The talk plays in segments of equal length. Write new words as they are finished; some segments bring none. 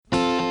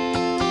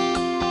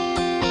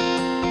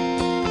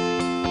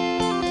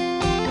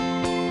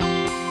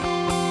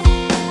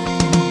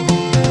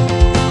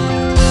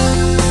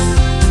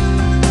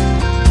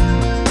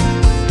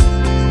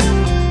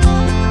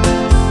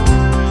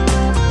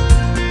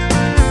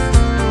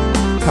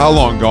How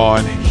long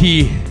gone?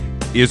 He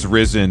is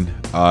risen.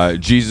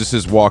 Jesus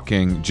is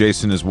walking.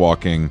 Jason is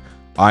walking.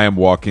 I am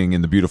walking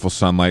in the beautiful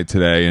sunlight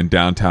today in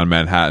downtown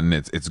Manhattan.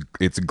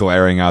 It's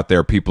glaring out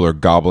there. People are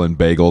gobbling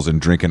bagels and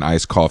drinking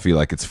iced coffee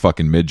like it's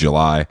fucking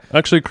mid-July.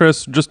 Actually,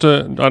 Chris, I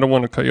don't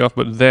want to cut you off,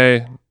 but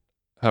they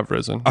have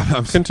risen.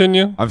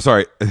 Continue. I'm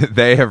sorry.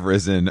 They have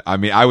risen. I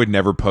mean, I would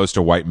never post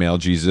a white male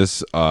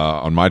Jesus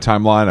on my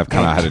timeline.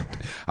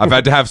 I've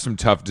had to have some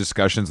tough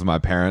discussions with my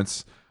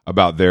parents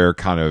about their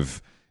kind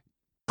of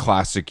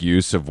classic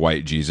use of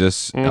white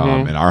Jesus in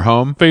our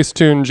home.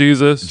 Facetune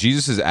Jesus.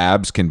 Jesus's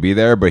abs can be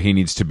there, but he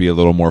needs to be a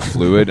little more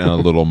fluid and a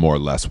little more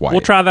less white.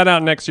 We'll try that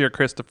out next year,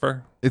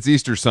 Christopher. It's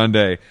Easter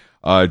Sunday.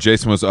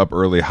 Jason was up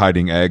early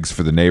hiding eggs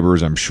for the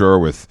neighbors, I'm sure.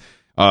 With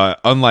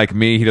unlike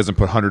me, he doesn't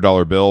put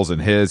 $100 bills in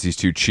his. He's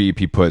too cheap.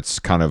 He puts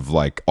kind of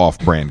like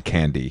off-brand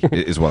candy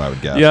is what I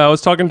would guess. Yeah, I was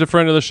talking to a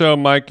friend of the show,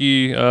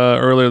 Mikey,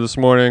 earlier this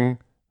morning,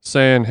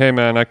 saying, hey,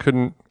 man, I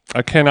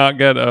cannot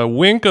get a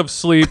wink of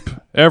sleep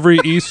every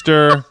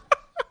Easter.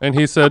 And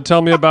he said,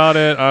 tell me about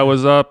it. I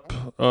was up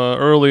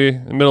early,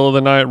 in the middle of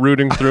the night,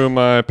 rooting through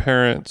my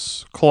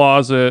parents'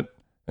 closet.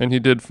 And he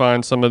did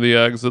find some of the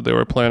eggs that they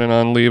were planning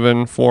on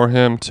leaving for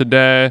him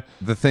today.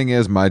 The thing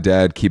is, my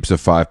dad keeps a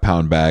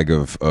 5-pound bag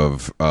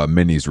of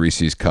Minnie's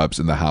Reese's cups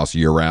in the house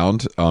year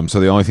round. So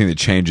the only thing that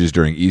changes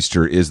during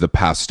Easter is the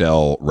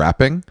pastel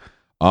wrapping.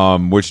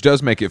 Which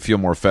does make it feel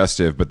more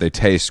festive, but they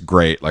taste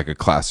great like a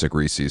classic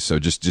Reese's. So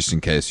just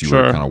in case you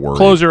were kind of worried.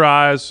 Close your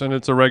eyes and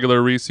it's a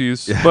regular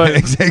Reese's. But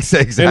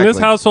exactly. In this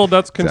household,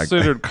 that's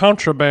considered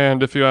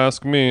contraband, if you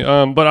ask me.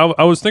 But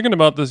I was thinking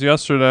about this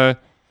yesterday.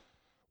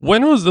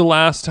 When was the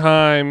last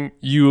time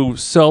you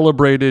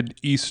celebrated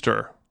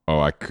Easter? Oh,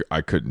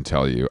 I couldn't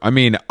tell you. I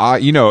mean,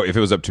 if it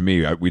was up to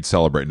me, we'd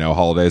celebrate no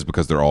holidays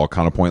because they're all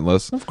kind of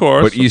pointless. Of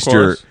course. But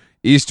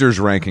Easter's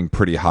ranking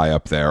pretty high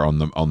up there on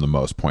the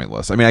most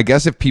pointless. I mean, I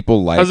guess if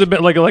people like... Has it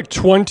been like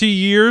 20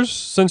 years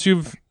since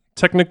you've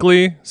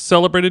technically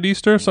celebrated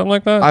Easter, something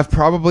like that? I've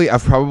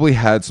probably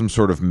had some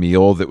sort of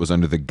meal that was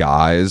under the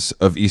guise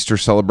of Easter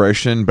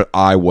celebration, but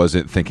I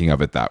wasn't thinking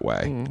of it that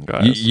way.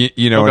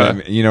 You know what I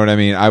mean? You know what I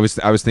mean? I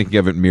was thinking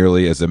of it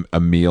merely as a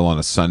meal on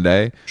a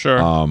Sunday.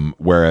 Sure.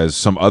 Whereas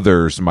some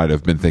others might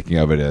have been thinking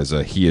of it as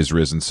a He is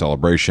risen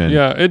celebration.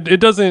 Yeah, it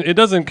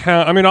doesn't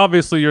count. I mean,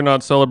 obviously you're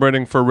not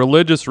celebrating for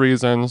religious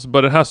reasons,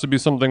 but it has to be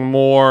something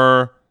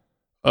more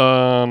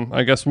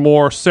I guess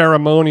more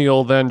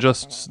ceremonial than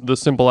just the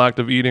simple act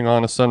of eating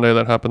on a Sunday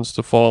that happens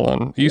to fall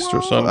on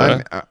Easter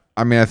Sunday.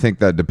 I mean, I think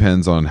that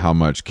depends on how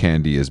much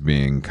candy is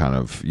being kind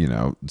of,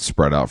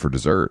 spread out for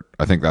dessert.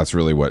 I think that's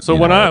really what. So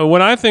when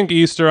I think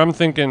Easter, I'm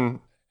thinking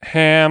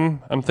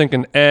ham, I'm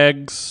thinking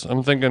eggs,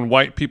 I'm thinking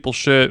white people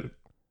shit.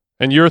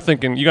 And you're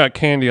thinking you got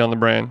candy on the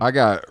brain. I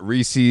got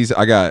Reese's,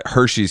 I got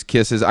Hershey's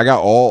Kisses, I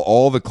got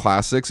all the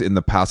classics in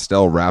the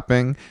pastel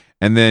wrapping.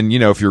 And then,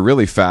 if you're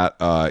really fat,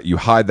 you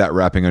hide that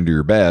wrapping under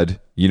your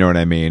bed, you know what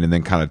I mean? And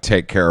then kind of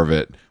take care of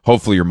it.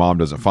 Hopefully your mom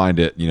doesn't find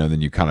it,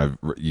 then you kind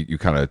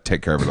of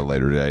take care of it at a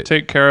later date.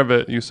 Take care of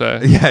it, you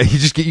say. Yeah,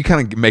 you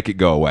kind of make it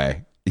go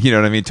away. You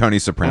know what I mean? Tony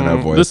Soprano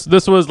voice.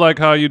 This was like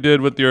how you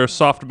did with your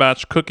soft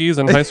batch cookies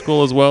in high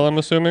school as well, I'm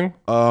assuming.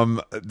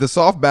 The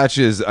soft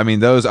batches, I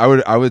mean, those I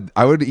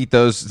would eat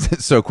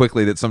those so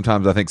quickly that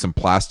sometimes I think some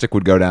plastic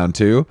would go down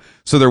too.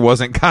 So there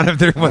wasn't kind of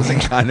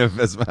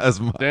as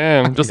much.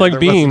 Damn, just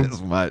like Bean.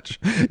 As much.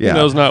 Yeah. He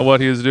knows not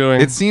what he is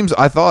doing. It seems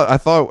I thought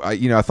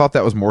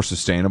that was more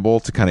sustainable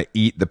to kind of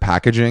eat the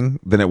packaging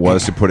than it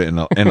was to put it in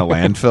a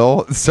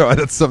landfill. So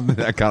that's something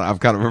that I'm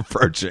kind of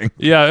approaching.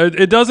 Yeah,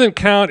 it doesn't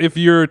count if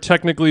you're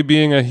technically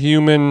being a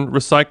human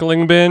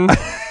recycling bin.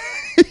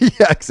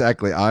 Yeah,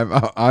 exactly.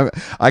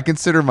 I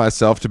consider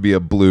myself to be a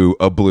blue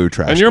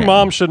trash and your can.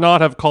 mom should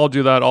not have called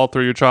you that all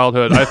through your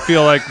childhood. I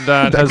feel like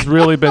that has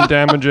really been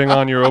damaging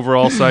on your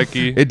overall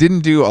psyche. It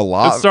didn't do a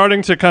lot. It's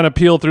starting to kind of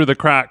peel through the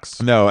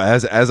cracks. No,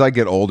 as I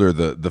get older,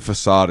 the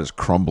facade is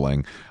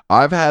crumbling.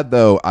 I've had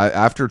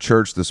after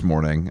church this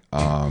morning,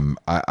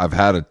 I've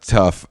had a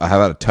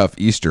tough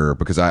Easter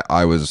because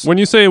I was. When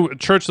you say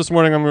church this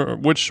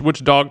morning,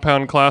 which dog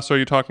pound class are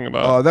you talking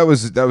about? That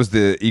was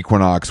the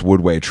Equinox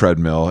Woodway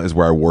treadmill is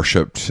where I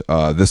worshipped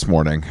this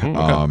morning,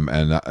 okay.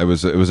 And it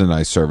was a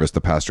nice service.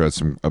 The pastor had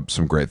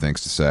some great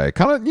things to say.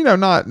 Kind of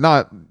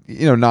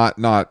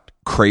not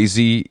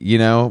crazy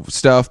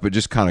stuff, but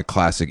just kind of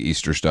classic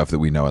Easter stuff that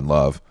we know and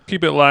love.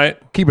 Keep it light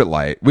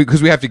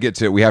because we have to get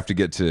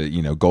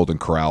to Golden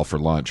Corral for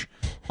lunch.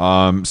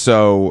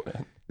 So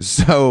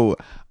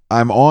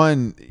I'm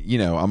on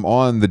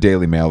the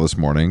Daily Mail this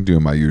morning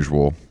doing my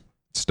usual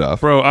stuff.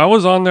 Bro, I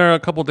was on there a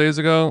couple days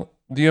ago.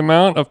 The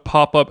amount of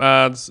pop-up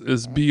ads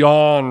is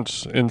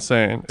beyond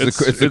insane.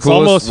 It's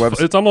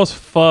almost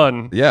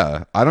fun.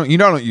 Yeah, I don't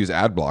use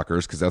ad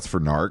blockers because that's for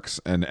narcs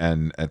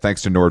and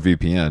thanks to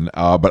NordVPN.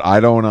 But I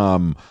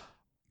don't.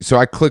 So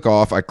I clicked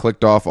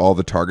off all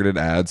the targeted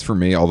ads for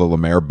me, all the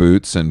Lemaire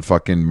boots and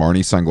fucking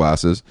Marnie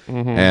sunglasses,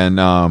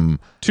 and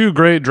two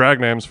great drag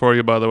names for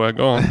you, by the way.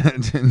 Go on.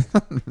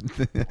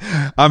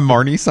 I'm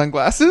Marnie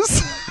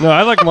sunglasses. No,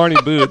 I like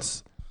Marnie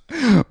boots.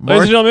 Ladies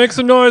and gentlemen, make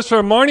some noise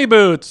for Marnie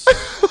Boots.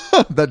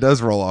 That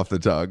does roll off the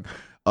tongue.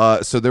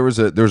 So there was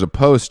a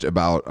post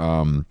about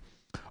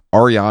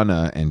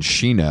Ariana and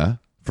Sheena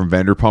from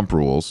Vanderpump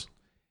Rules,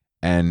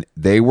 and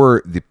they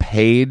were the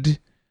paid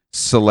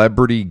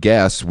celebrity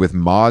guests with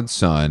Mod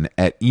Sun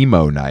at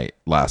emo night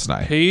last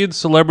night. Paid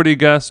celebrity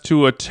guests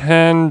to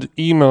attend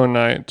emo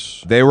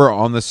night. They were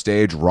on the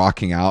stage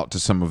rocking out to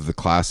some of the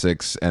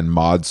classics, and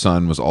Mod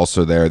Sun was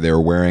also there. They were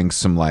wearing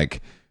some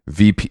like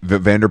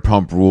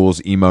Vanderpump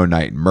Rules emo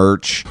night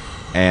merch,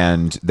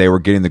 and they were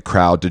getting the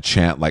crowd to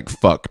chant like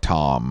 "fuck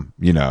Tom,"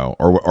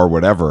 or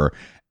whatever.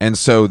 And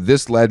so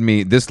this led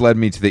me to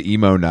the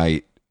emo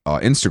night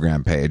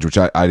Instagram page, which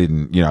I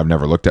didn't, I've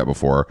never looked at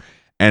before.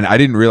 And I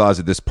didn't realize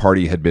that this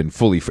party had been it's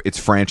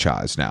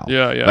franchised now.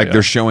 Yeah.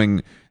 They're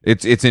showing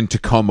it's in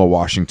Tacoma,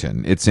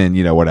 Washington. It's in,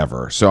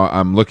 whatever. So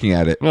I'm looking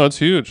at it. No, it's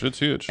huge. It's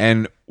huge.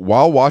 And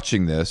while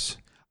watching this,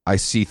 I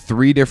see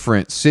 3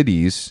 different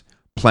cities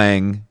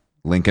playing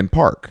Linkin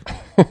Park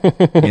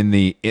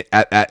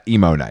at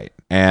emo night.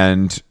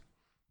 And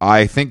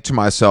I think to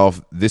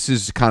myself, this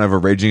is kind of a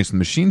Rage Against the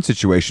Machine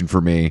situation for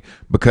me,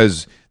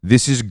 because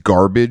this is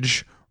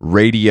garbage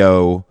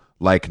radio,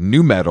 like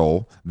new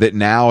metal, that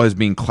now is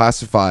being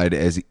classified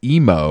as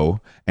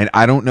emo, and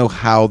I don't know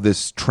how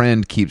this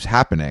trend keeps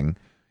happening,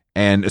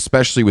 and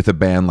especially with a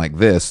band like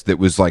this that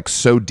was like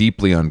so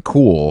deeply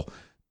uncool,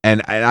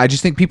 and I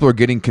just think people are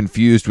getting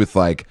confused with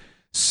like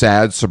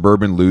sad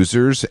suburban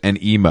losers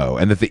and emo,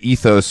 and that the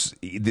ethos,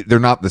 they're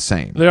not the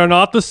same. They are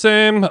not the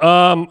same.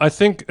 I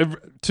think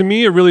to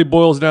me it really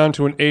boils down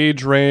to an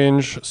age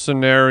range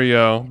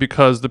scenario,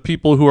 because the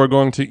people who are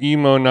going to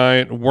emo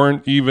night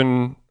weren't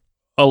even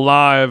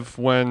alive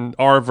when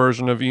our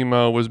version of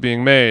emo was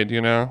being made.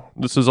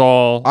 This is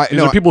all these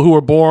are people who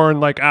were born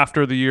like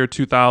after the year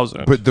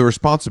 2000. But the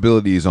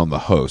responsibility is on the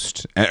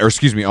host, or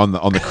excuse me, on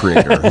the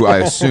creator, who I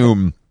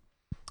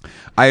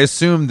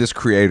assume this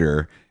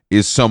creator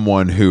is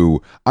someone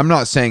who, I'm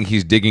not saying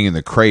he's digging in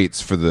the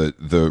crates for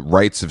the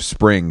Rites of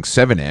Spring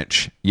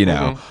 7-inch,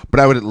 but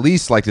I would at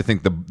least like to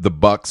think the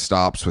buck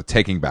stops with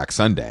Taking Back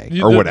Sunday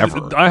or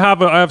whatever. I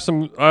have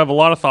a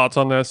lot of thoughts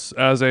on this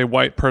as a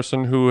white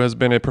person who has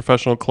been a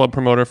professional club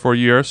promoter for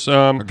years.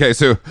 Okay,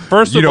 so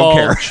first you of all,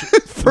 don't care.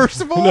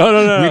 First of all,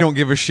 no, we don't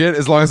give a shit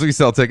as long as we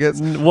sell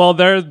tickets. Well,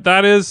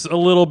 that is a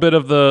little bit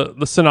of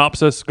the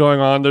synopsis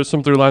going on. There's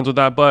some through lines with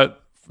that,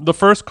 but the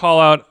first call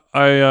out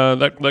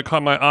that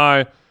caught my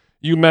eye.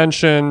 You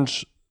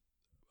mentioned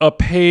a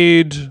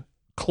paid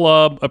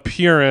club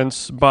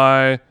appearance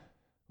by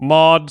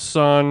Mod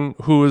Sun,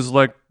 who is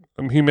like,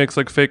 he makes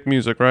like fake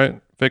music,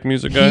 right? Fake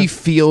music guy. He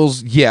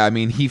feels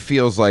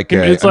like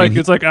it's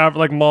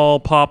like mall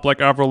pop, like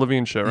Avril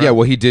Lavigne shit, right? Yeah,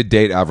 well, he did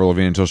date Avril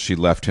Lavigne until she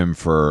left him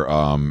for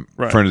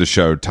friend of the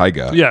show,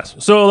 Tyga. Yes,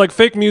 so like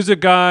fake music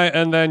guy,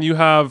 and then you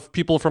have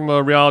people from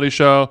a reality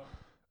show.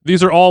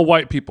 These are all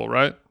white people,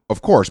 right?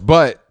 Of course,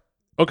 but.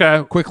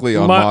 Okay. Quickly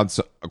on Mod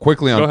Sun. Go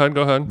ahead.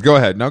 Go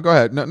ahead. No, go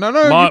ahead. No.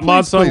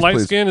 Mod Sun, light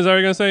skin. Is that what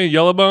you're gonna say?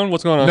 Yellow bone.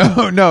 What's going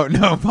on?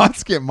 No. Mod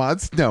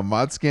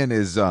skin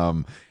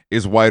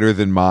is whiter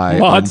than my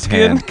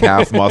untanned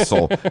calf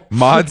muscle.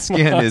 Mod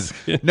skin is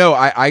no.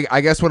 I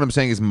guess what I'm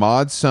saying is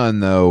Mod Sun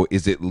though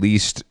is at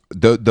least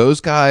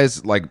those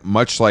guys, like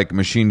much like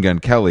Machine Gun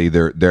Kelly,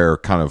 their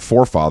kind of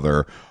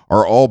forefather,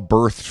 are all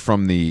birthed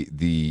from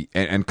the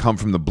and come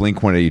from the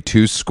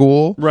Blink-182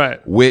 school,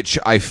 right? Which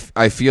I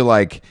feel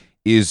like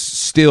is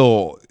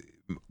still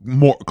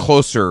more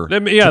closer to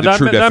the true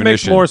definition. That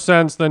makes more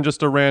sense than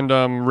just a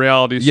random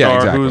reality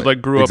star who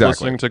like grew up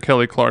listening to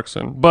Kelly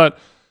Clarkson. But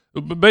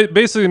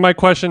basically, my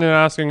question in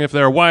asking if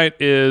they're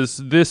white is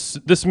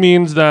this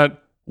means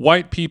that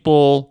white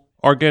people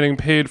are getting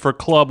paid for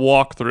club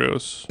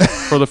walkthroughs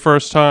for the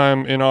first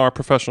time in our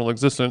professional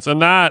existence,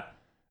 and that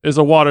is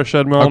a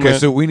watershed moment. Okay,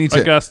 so we need to,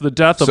 I guess, the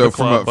death of the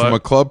club. From a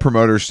club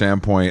promoter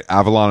standpoint,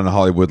 Avalon and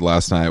Hollywood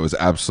last night was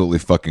absolutely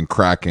fucking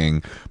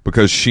cracking,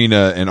 because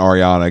Sheena and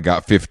Ariana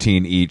got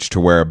 15 each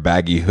to wear a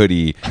baggy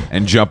hoodie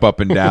and jump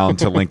up and down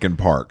to Linkin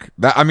Park.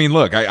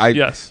 Look,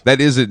 yes, that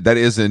is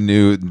a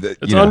new.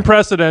 It's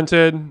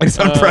unprecedented. It's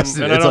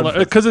unprecedented.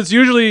 Because it's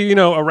usually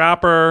a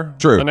rapper,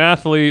 true, an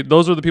athlete.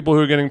 Those are the people who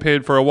are getting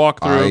paid for a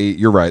walkthrough.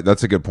 You're right.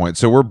 That's a good point.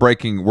 So we're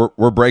breaking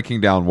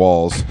down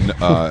walls.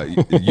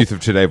 Youth of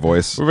Today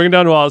voice. We're bringing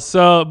down walls.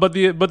 So, but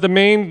the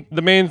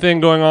main thing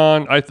going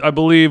on, I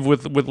believe,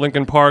 with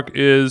Linkin Park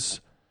is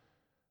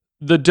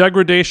the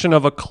degradation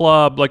of a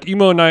club. Like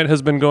emo night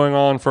has been going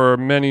on for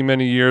many,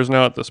 many years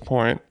now at this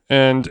point,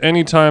 and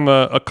anytime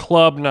a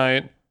club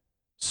night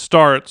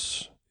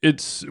starts,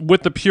 it's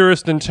with the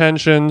purest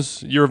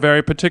intentions. You're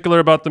very particular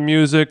about the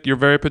music. You're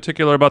very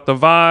particular about the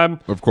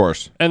vibe, of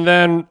course. And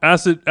then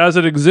as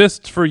it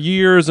exists for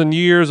years and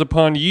years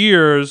upon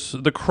years,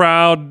 the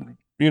crowd.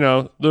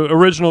 The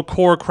original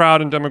core crowd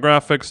and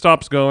demographic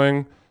stops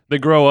going. They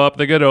grow up.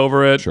 They get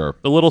over it. Sure.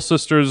 The little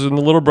sisters and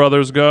the little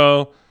brothers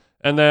go.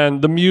 And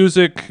then the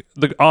music,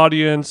 the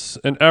audience,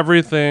 and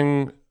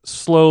everything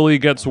slowly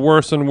gets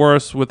worse and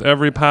worse with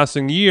every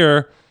passing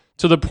year,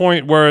 to the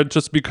point where it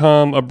just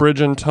become a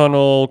bridge and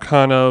tunnel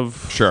kind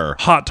of Sure.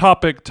 hot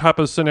topic type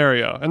of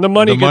scenario. And the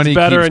money The money gets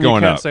better keeps and you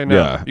going can't up. say no.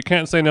 Yeah. You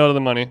can't say no to the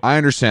money. I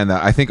understand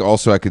that. I think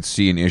also I could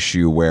see an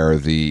issue where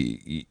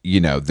there's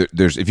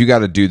if you got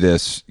to do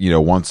this,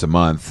 once a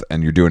month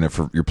and you're doing it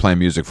you're playing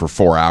music for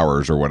 4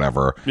 hours or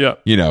whatever. Yeah.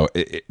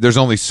 There's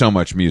only so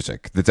much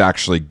music that's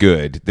actually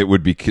good that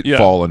would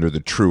fall under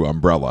the true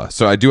umbrella.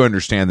 So I do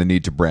understand the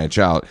need to branch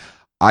out.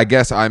 I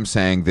guess I'm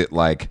saying that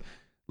like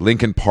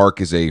Linkin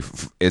Park is a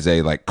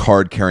like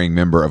card carrying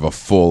member of a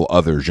full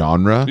other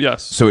genre.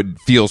 Yes. So it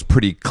feels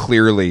pretty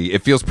clearly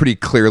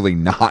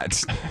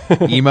not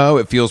emo.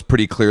 It feels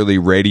pretty clearly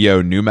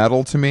radio nu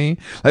metal to me.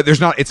 Like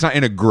it's not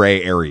in a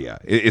gray area.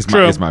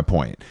 Is my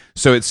point.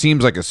 So it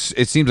seems like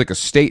a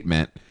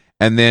statement.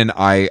 And then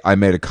I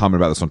made a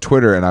comment about this on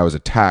Twitter, and I was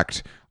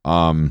attacked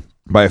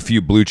by a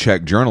few blue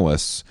check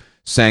journalists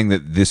saying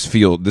that this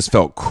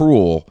felt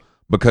cruel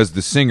because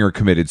the singer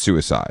committed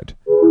suicide.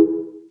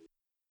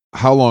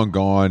 How Long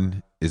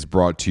Gone is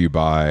brought to you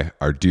by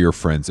our dear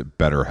friends at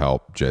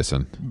BetterHelp,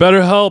 Jason.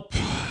 BetterHelp,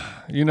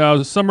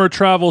 summer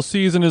travel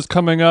season is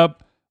coming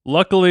up.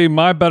 Luckily,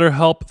 my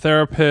BetterHelp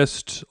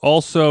therapist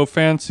also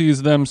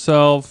fancies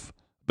themselves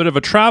a bit of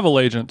a travel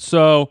agent.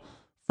 So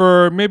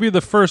for maybe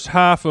the first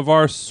half of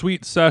our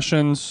sweet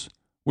sessions,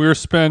 we were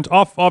spent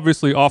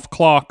obviously off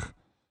clock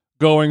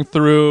going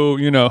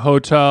through,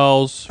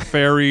 hotels,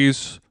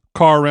 ferries,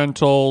 car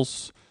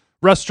rentals,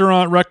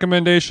 restaurant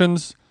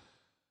recommendations.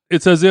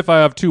 It's as if I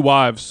have two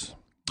wives.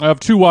 I have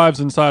two wives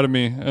inside of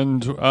me,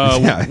 and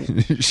yeah,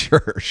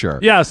 sure.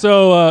 Yeah,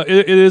 so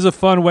it is a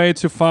fun way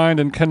to find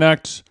and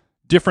connect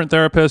different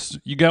therapists.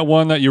 You get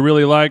one that you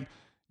really like.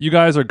 You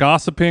guys are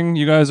gossiping.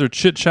 You guys are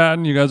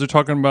chit-chatting. You guys are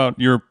talking about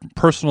your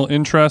personal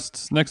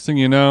interests. Next thing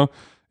you know,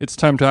 it's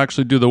time to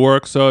actually do the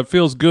work. So it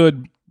feels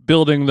good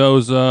building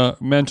those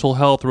mental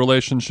health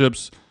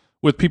relationships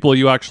with people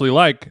you actually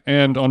like.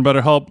 And on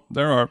BetterHelp,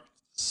 there are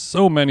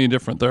so many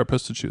different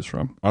therapists to choose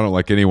from. I don't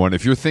like anyone.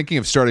 If you're thinking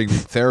of starting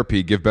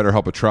therapy, give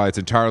BetterHelp a try. It's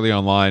entirely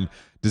online,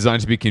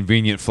 designed to be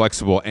convenient,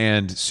 flexible,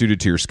 and suited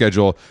to your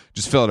schedule.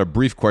 Just fill out a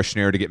brief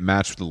questionnaire to get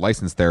matched with a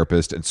licensed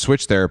therapist and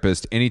switch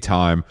therapist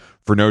anytime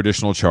for no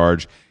additional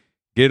charge.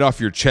 Get it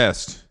off your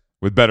chest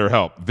with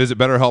BetterHelp. Visit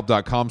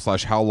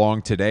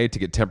BetterHelp.com/howlong today to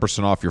get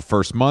 10% off your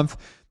first month.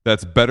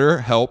 That's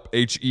BetterHelp,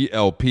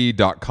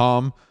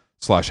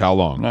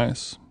 HELP.com/howlong.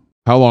 Nice.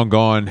 How Long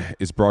Gone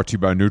is brought to you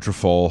by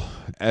Nutrafol.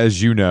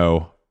 As you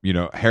know,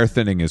 hair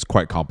thinning is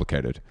quite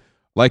complicated.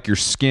 Like your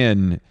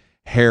skin,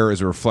 hair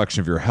is a reflection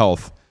of your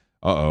health.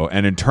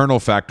 And internal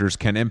factors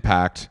can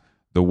impact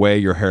the way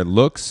your hair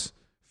looks,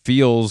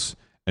 feels,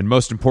 and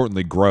most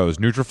importantly, grows.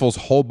 Nutrafol's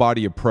whole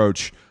body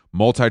approach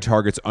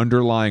multi-targets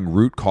underlying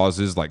root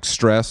causes like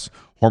stress,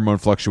 hormone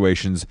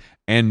fluctuations,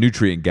 and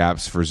nutrient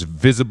gaps for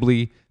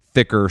visibly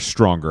thicker,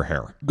 stronger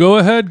hair. Go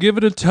ahead, give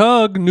it a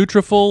tug.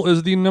 Nutrafol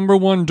is the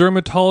 #1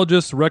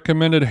 dermatologist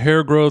recommended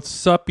hair growth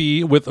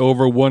suppy with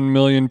over 1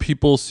 million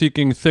people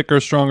seeking thicker,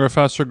 stronger,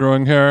 faster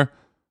growing hair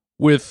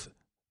with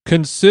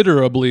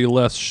considerably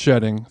less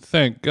shedding.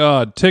 Thank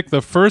God. Take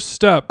the first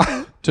step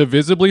to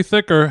visibly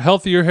thicker,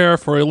 healthier hair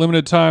for a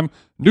limited time.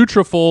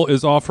 Nutrafol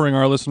is offering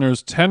our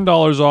listeners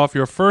 $10 off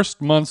your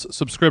first month's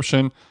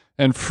subscription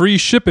and free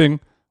shipping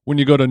when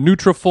you go to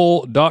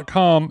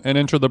Nutrafol.com and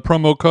enter the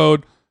promo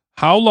code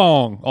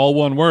HOWLONG, all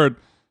one word.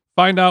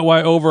 Find out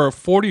why over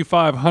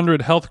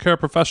 4,500 healthcare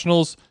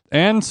professionals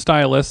and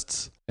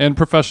stylists and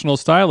professional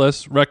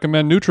stylists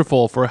recommend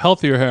Nutrafol for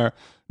healthier hair.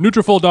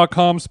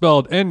 Nutrafol.com,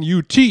 spelled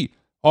Nutrafol.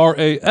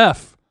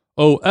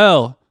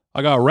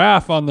 I got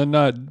RAF on the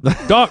nut.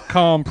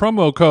 .com,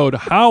 promo code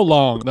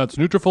HOWLONG. That's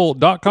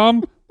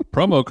Nutrafol.com,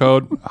 promo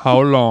code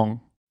HOWLONG.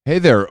 Hey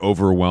there,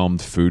 overwhelmed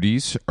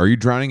foodies. Are you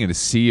drowning in a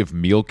sea of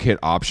meal kit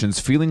options,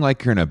 feeling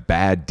like you're in a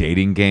bad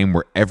dating game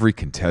where every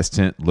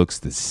contestant looks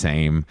the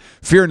same?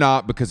 Fear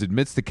not, because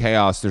amidst the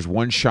chaos, there's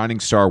one shining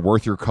star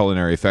worth your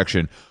culinary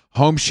affection.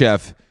 Home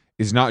Chef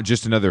is not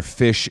just another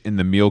fish in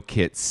the meal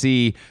kit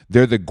sea.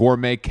 They're the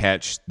gourmet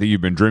catch that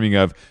you've been dreaming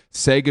of.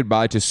 Say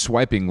goodbye to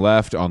swiping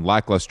left on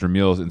lackluster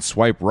meals and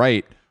swipe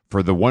right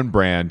for the one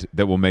brand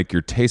that will make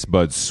your taste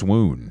buds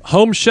swoon.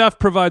 Home Chef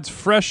provides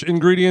fresh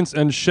ingredients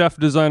and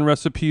chef-design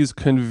recipes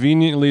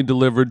conveniently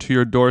delivered to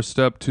your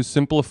doorstep to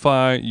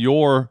simplify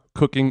your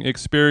cooking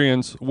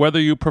experience. Whether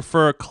you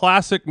prefer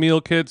classic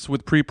meal kits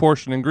with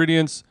pre-portioned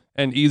ingredients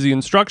and easy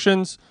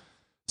instructions,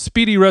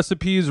 speedy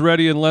recipes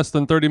ready in less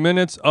than 30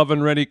 minutes,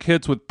 oven-ready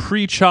kits with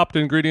pre-chopped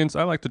ingredients,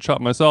 I like to chop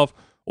myself,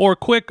 or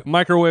quick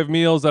microwave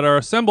meals that are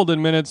assembled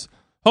in minutes,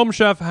 Home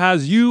Chef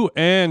has you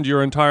and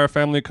your entire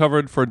family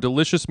covered for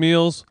delicious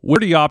meals,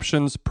 30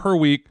 options per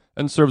week,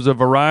 and serves a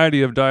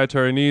variety of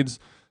dietary needs,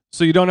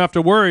 so you don't have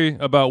to worry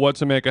about what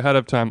to make ahead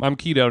of time. I'm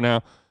keto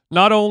now.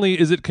 Not only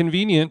is it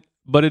convenient,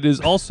 but it is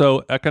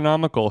also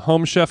economical.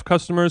 Home Chef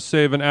customers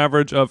save an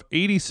average of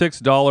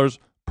 $86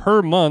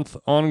 per month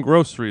on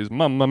groceries.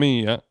 Mamma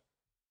mia.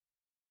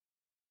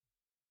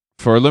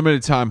 For a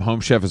limited time,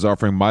 Home Chef is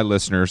offering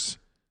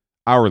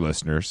our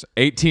listeners,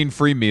 18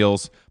 free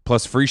meals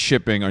plus free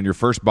shipping on your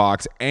first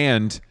box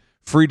and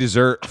free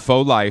dessert,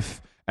 faux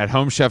life at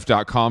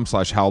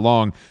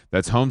homechef.com/howlong.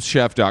 That's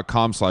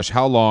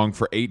homechef.com/howlong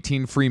for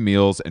 18 free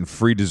meals and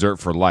free dessert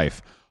for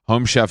life.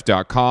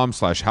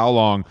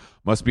 homechef.com/howlong.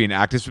 Must be an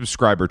active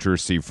subscriber to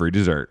receive free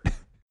dessert.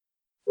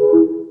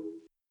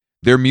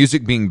 Their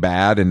music being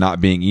bad and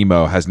not being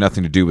emo has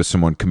nothing to do with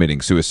someone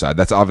committing suicide.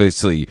 That's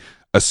obviously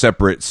a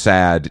separate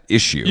sad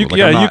issue. You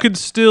could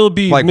still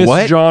be Like,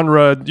 what?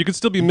 misgenred. You could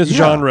still be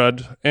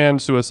misgenred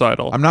and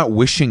suicidal. I'm not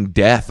wishing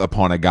death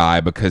upon a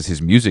guy because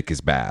his music is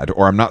bad,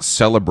 or I'm not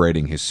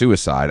celebrating his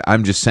suicide.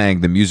 I'm just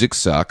saying the music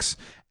sucks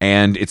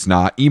and it's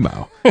not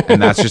emo,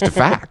 and that's just a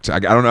fact. I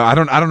don't know. I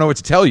don't know what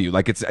to tell you.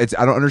 Like it's.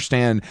 I don't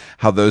understand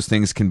how those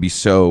things can be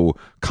so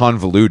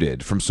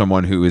convoluted from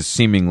someone who is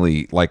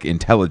seemingly like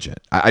intelligent.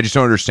 I just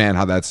don't understand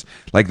how that's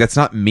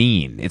not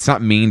mean. It's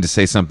not mean to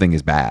say something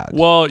is bad.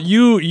 Well,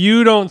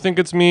 you don't think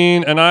it's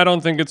mean, and I don't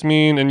think it's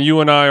mean, and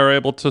you and I are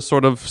able to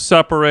sort of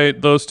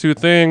separate those two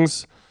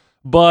things.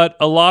 But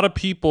a lot of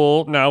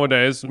people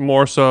nowadays,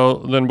 more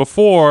so than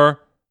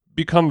before,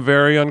 become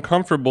very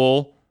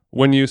uncomfortable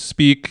when you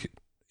speak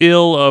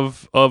ill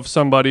of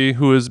somebody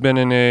who has been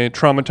in a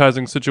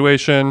traumatizing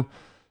situation.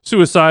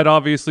 Suicide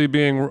obviously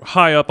being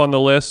high up on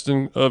the list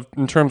in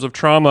terms of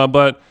trauma,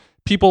 but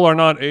people are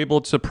not able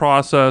to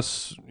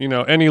process,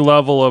 any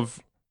level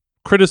of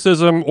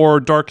criticism or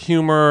dark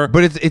humor.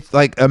 But it's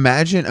like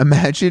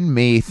imagine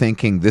me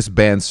thinking this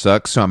band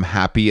sucks, so I'm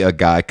happy a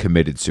guy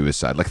committed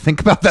suicide. Like,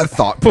 think about that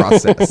thought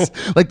process.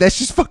 Like, that's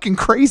just fucking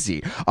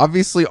crazy.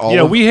 Obviously,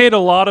 we hate a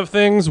lot of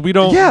things. We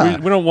don't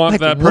we don't want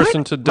that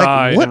person to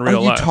die in real life. What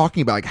are you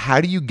talking about? Like, how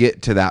do you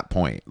get to that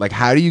point? Like,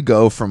 how do you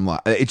go from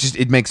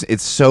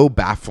it's so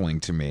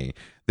baffling to me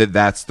that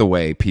that's the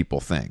way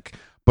people think.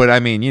 But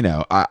I mean,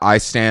 I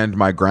stand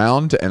my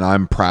ground, and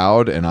I'm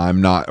proud, and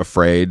I'm not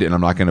afraid, and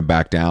I'm not going to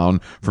back down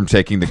from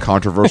taking the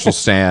controversial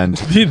stand.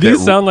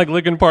 These sound like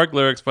Linkin Park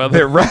lyrics, by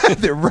the way.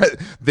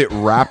 That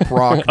rap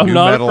rock. I'm new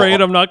not metal.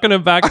 afraid. I'm not going to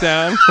back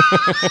down.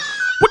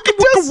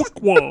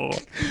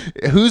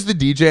 Who's the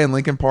DJ in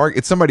Linkin Park?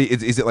 It's somebody.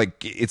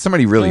 It's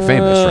somebody really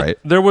famous, right?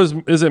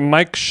 Is it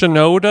Mike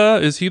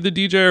Shinoda? Is he the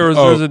DJ, or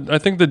I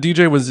think the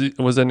DJ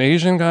was an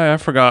Asian guy. I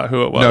forgot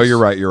who it was. No, you're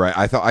right.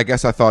 I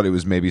guess I thought it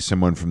was maybe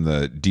someone from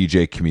the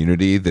DJ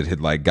community that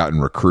had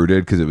gotten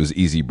recruited because it was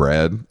easy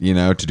bread,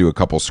 to do a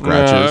couple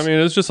scratches. Yeah, I mean,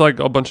 it's just like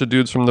a bunch of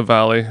dudes from the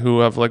Valley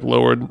who have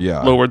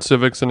lowered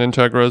Civics and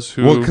Integras.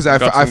 Because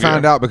I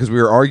found out because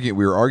we were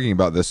arguing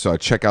about this, so I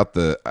check out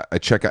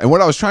and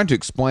what I was trying to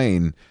explain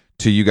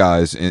to you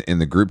guys in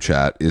the group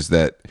chat is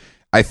that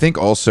I think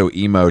also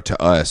emo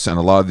to us and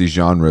a lot of these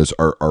genres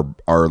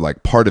are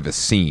like part of a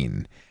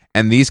scene,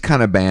 and these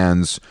kind of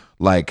bands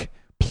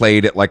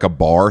played at a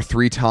bar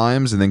 3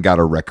 times and then got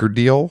a record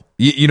deal.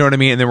 You know what I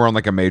mean? And they were on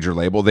a major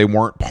label. They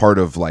weren't part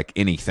of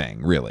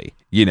anything really.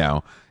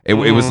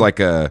 It was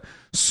like a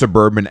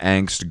suburban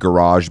angst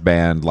garage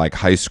band,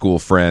 high school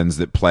friends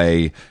that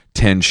play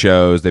 10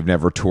 shows. They've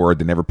never toured.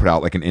 They never put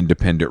out an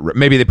independent.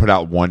 Maybe they put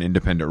out one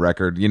independent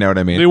record. You know what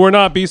I mean? They were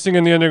not beasting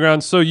in the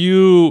underground. So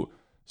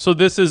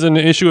this is an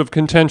issue of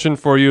contention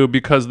for you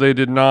because they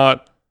did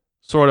not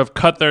sort of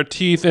cut their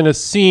teeth in a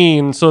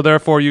scene. So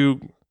therefore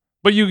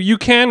But you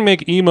can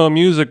make emo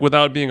music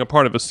without being a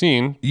part of a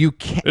scene. You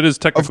can. It is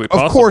technically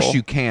possible. Of course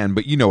you can,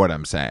 but you know what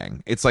I'm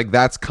saying. It's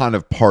that's kind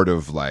of part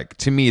of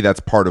to me, that's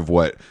part of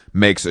what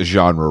makes a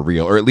genre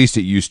real, or at least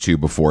it used to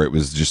before it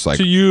was just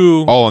to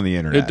you, all on the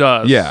internet. It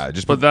does. Yeah.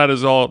 But that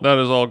is all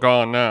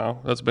gone now.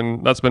 That's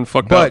been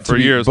fucked up for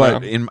years now.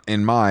 But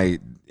in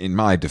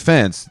my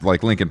defense,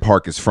 Linkin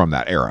Park is from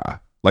that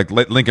era.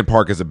 Linkin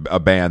Park is a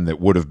band that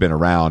would have been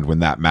around when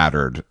that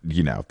mattered.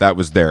 That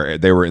was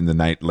they were in the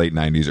late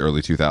 90s,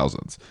 early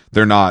 2000s.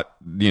 They're not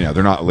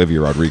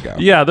Olivia Rodrigo.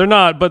 Yeah, they're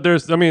not. But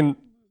in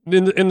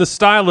the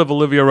style of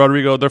Olivia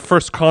Rodrigo, their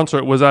first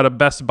concert was at a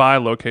Best Buy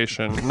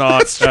location,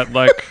 not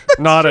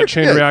at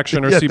Chain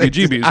Reaction or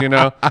CBGB's.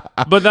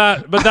 But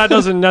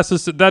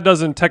that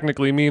doesn't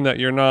technically mean that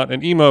you're not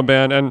an emo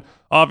band. And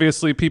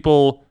obviously,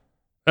 people.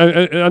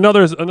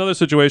 Another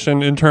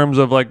situation in terms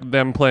of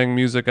them playing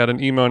music at an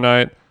emo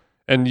night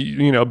and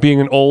being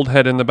an old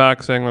head in the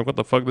back saying what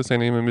the fuck, this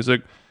ain't emo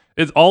music.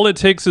 All it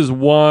takes is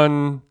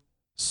one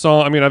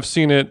song. I mean, I've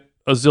seen it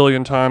a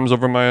zillion times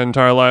over my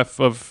entire life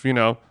of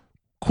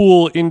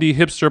cool indie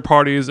hipster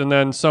parties, and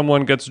then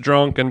someone gets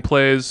drunk and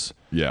plays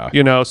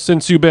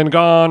Since You've Been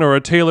Gone or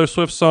a Taylor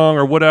Swift song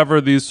or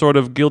whatever these sort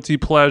of guilty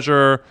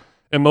pleasure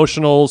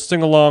emotional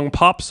sing-along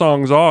pop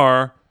songs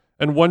are.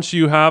 And once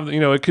you have,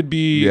 it could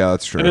be... Yeah,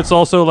 that's true. And it's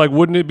also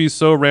wouldn't it be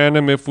so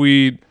random if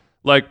we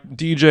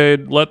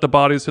DJ'd Let the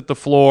Bodies Hit the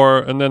Floor,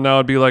 and then that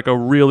would be a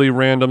really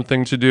random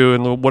thing to do,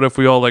 and what if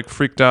we all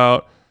freaked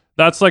out?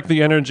 That's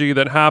the energy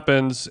that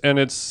happens, and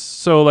it's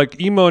so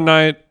emo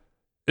night,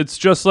 it's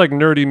just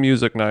nerdy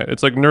music night.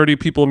 It's nerdy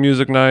people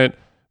music night.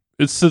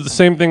 It's the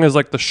same thing as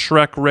the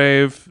Shrek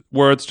rave,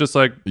 where it's just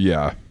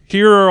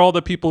here are all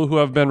the people who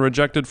have been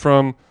rejected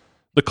from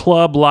the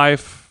club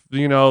life,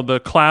 the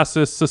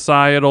classist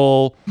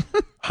societal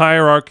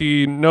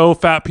hierarchy, no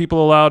fat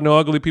people allowed, no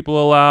ugly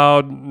people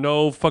allowed,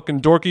 no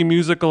fucking dorky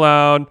music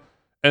allowed.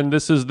 and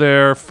this is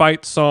their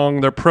fight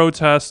song, their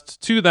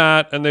protest to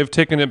that, and they've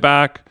taken it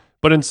back.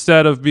 But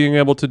instead of being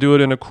able to do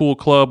it in a cool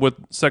club with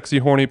sexy,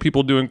 horny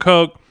people doing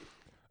coke,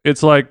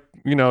 it's like,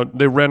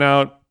 they rent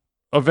out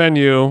a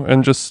venue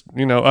and just,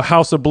 a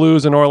House of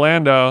Blues in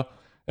Orlando.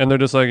 And they're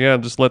just like, yeah,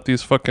 just let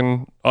these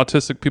fucking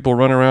autistic people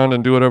run around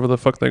and do whatever the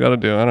fuck they got to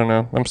do. I don't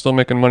know. I'm still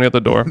making money at the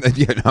door.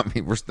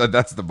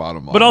 That's the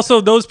bottom line. But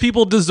also, those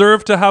people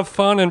deserve to have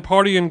fun and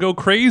party and go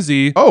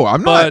crazy. Oh,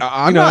 I'm not.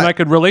 And I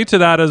could relate to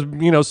that as,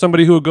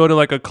 somebody who would go to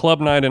like a club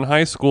night in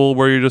high school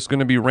where you're just going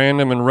to be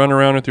random and run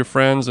around with your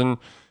friends and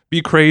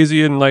be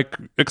crazy and like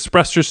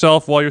express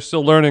yourself while you're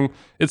still learning.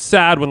 It's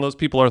sad when those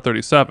people are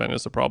 37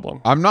 is the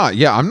problem. I'm not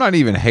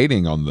even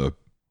hating on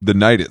the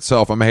night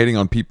itself. I'm hating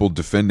on people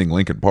defending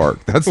Linkin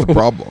Park. That's the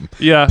problem.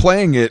 Yeah.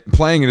 Playing it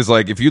is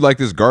like, if you like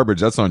this garbage,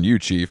 that's on you,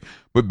 Chief.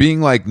 But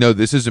being like, no,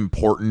 this is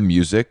important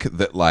music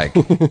that like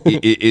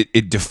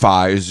it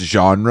defies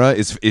genre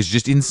is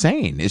just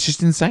insane. It's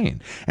just insane.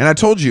 And I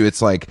told you,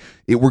 it's like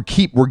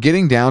we're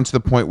getting down to the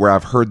point where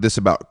I've heard this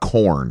about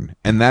Korn,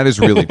 and that is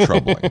really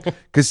troubling.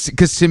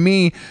 Because to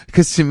me,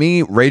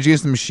 Rage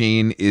Against the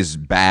Machine is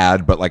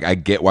bad, but like I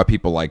get why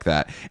people like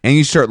that. And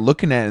you start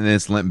looking at it, and then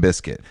it's Limp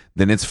Bizkit,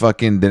 then it's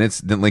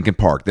Linkin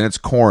Park, then it's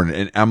Korn,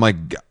 and I'm like,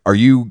 are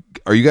you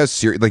guys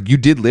serious? Like, you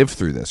did live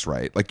through this,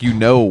 right? Like,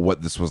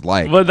 what this was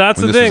like. But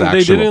that's the thing.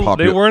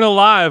 They weren't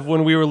alive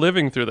when we were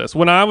living through this.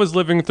 When I was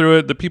living through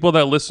it, the people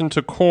that listened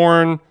to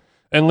Korn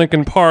and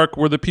Linkin Park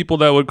were the people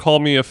that would call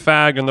me a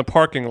fag in the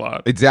parking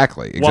lot.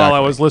 Exactly. While I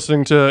was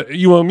listening to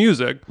UO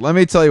music. Let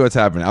me tell you what's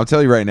happening. I'll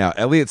tell you right now.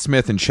 Elliott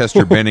Smith and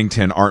Chester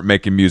Bennington aren't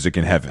making music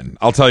in heaven.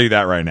 I'll tell you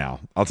that right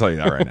now.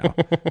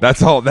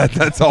 That's all.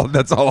 That's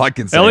all I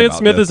can say. Elliott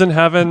Smith is in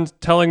heaven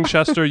telling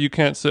Chester, "You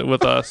can't sit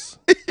with us."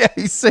 Yeah,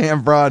 he's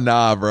saying, "Bro,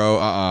 nah,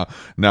 bro,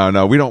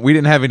 no, we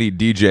didn't have any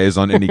DJs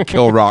on any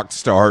Kill Rock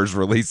Stars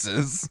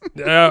releases."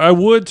 I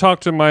would talk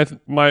to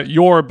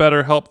your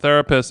BetterHelp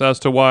therapist as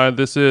to why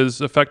this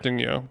is affecting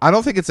you.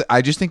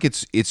 I just think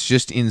it's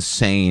just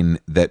insane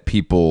that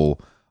people,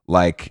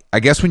 like,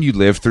 I guess when you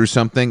live through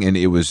something and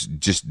it was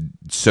just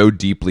so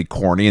deeply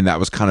corny and that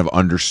was kind of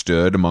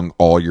understood among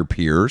all your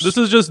peers. This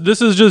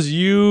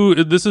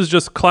is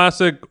just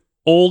classic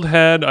old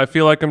head. I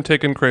feel like I'm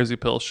taking crazy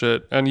pill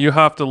shit, and you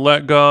have to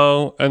let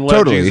go and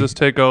let Jesus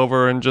take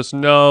over and just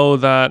know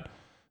that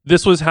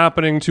this was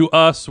happening to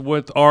us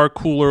with our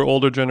cooler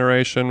older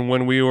generation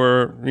when we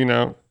were,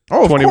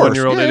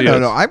 21-year-old idiots.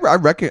 No, I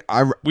reckon.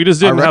 We just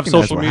didn't have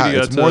social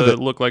media to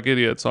look like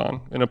idiots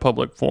on in a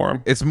public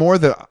forum. It's more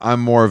that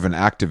I'm more of an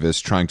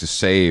activist trying to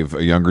save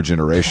a younger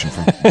generation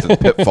from the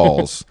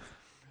pitfalls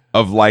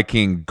of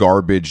liking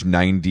garbage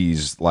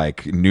 90s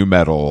like new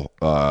metal,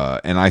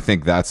 and I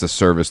think that's a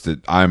service that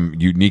I'm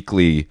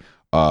uniquely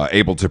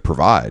able to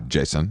provide,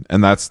 Jason,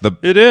 and that's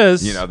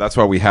that's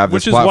why we have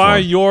this platform.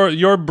 Which is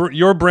why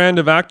your brand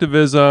of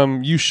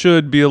activism, you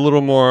should be a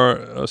little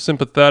more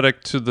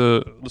sympathetic to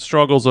the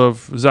struggles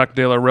of Zach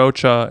De La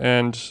Rocha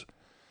and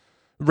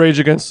Rage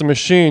Against the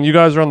Machine. You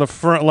guys are on the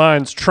front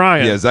lines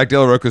trying. Yeah, Zach De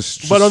La Rocha's.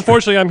 But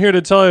unfortunately, I'm here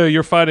to tell you,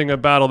 you're fighting a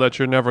battle that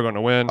you're never going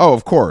to win. Oh,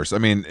 of course. I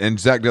mean, and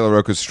Zach De La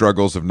Rocha's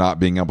struggles of not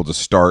being able to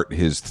start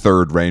his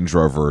third Range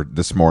Rover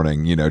this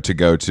morning, to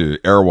go to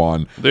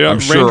Erewhon.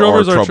 Range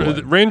Rovers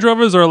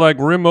are like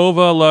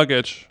Rimowa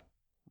luggage.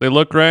 They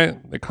look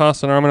great. They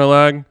cost an arm and a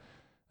leg.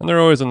 And they're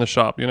always in the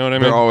shop. You know what I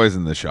mean? They're always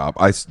in the shop.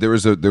 There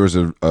was a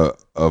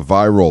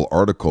viral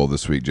article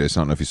this week, Jason.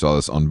 I don't know if you saw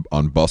this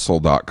on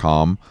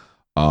bustle.com.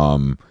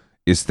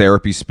 Is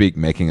therapy speak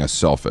making us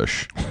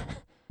selfish?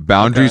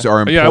 Boundaries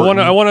are important.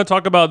 Yeah, I want to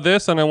talk about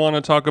this, and I want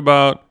to talk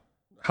about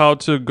how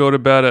to go to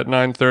bed at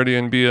 9:30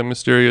 and be a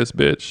mysterious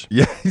bitch.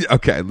 Yeah.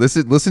 Okay.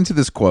 Listen to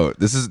this quote.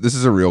 This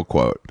is a real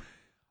quote.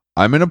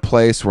 I'm in a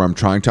place where I'm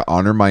trying to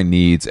honor my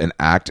needs and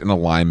act in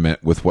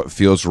alignment with what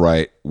feels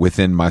right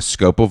within my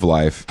scope of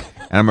life.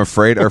 And I'm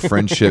afraid our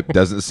friendship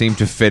doesn't seem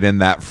to fit in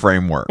that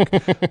framework.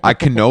 I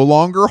can no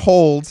longer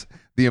hold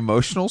the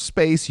emotional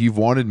space you've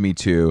wanted me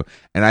to,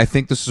 and I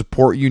think the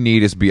support you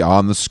need is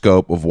beyond the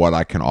scope of what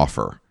I can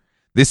offer.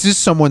 This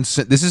is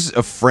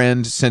a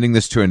friend sending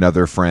this to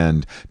another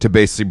friend to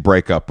basically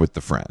break up with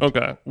the friend.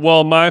 Okay.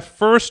 Well, my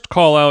first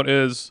call out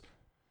is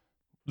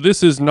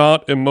this is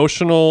not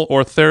emotional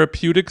or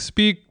therapeutic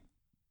speak.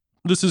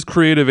 This is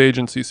creative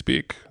agency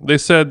speak. They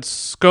said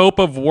scope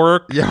of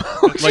work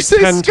like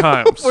 10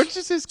 times. What'd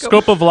you say,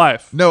 scope of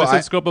life. No, I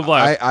said scope of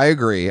life. I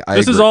agree.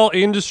 This is all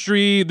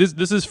industry.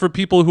 This is for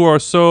people who are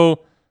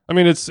so, I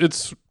mean,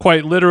 it's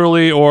quite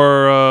literally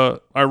or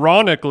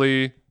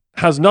ironically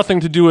has nothing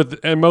to do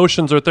with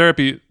emotions or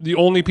therapy. The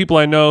only people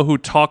I know who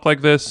talk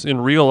like this in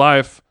real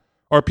life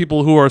are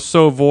people who are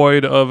so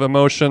void of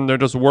emotion. They're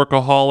just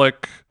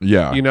workaholic,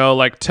 Yeah.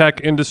 like tech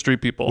industry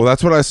people. Well,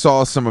 that's what I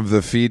saw some of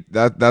the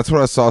that's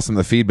what I saw some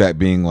of the feedback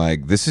being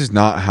like, this is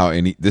how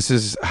this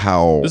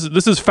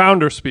is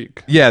founder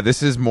speak. yeah,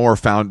 this is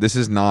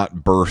not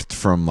birthed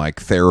from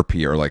like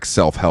therapy or like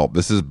self-help.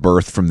 This is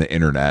birthed from the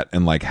internet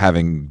and like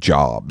having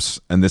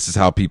jobs. And this is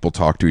how people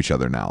talk to each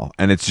other now.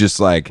 And it's just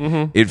like,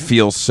 it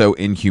feels so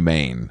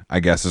inhumane,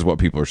 I guess is what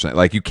people are saying.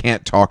 Like you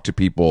can't talk to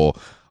people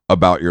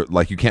about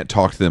you can't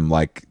talk to them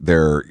like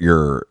they're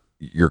your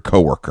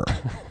coworker.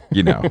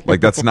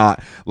 Like that's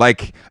not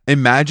like,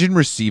 imagine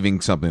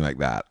receiving something like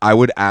that. I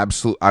would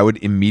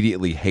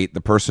immediately hate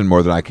the person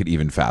more than I could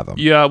even fathom.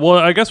 Yeah, well,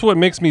 I guess what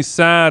makes me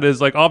sad is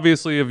like,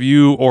 obviously if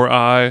you or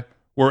I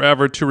were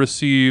ever to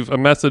receive a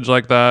message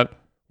like that,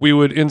 we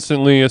would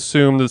instantly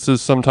assume this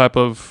is some type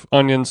of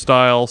Onion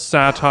style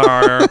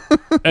satire.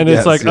 And it's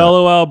Yes, like, yeah.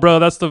 LOL,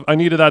 bro, I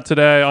needed that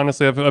today.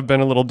 Honestly, I've been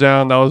a little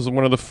down. That was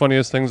one of the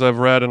funniest things I've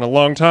read in a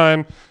long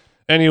time.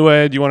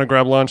 Anyway, do you want to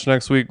grab lunch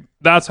next week?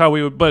 That's how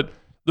we would. But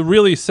the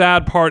really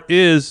sad part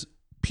is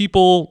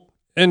people,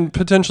 and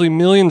potentially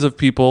millions of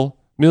people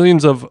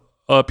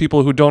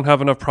who don't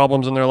have enough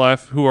problems in their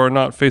life, who are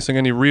not facing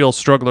any real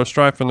struggle or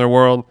strife in their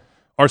world,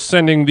 are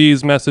sending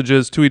these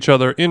messages to each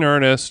other in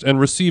earnest and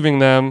receiving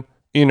them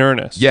in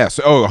earnest. Yes.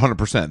 Oh,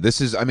 100%.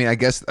 This is, I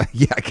guess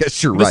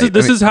you're right.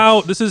 This is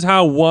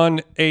how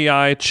one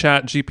AI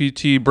chat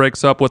GPT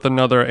breaks up with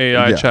another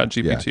AI chat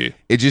GPT. Yeah.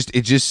 It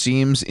just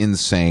seems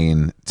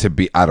insane to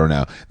be, I don't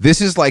know. This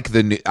is like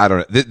I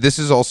don't know. This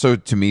is also,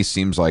 to me,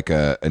 seems like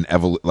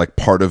like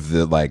part of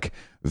the like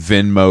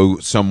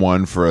Venmo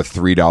someone for a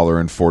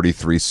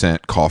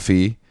 $3.43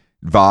 coffee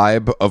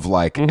vibe of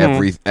like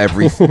every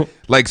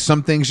like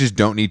some things just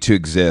don't need to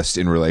exist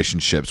in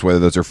relationships, whether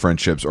those are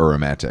friendships or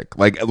romantic.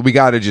 Like we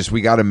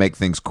gotta make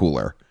things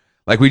cooler.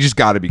 Like we just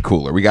gotta be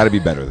cooler. We gotta be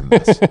better than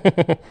this.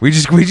 we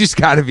just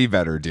gotta be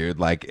better, dude.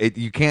 Like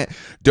you can't,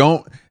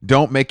 don't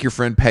make your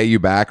friend pay you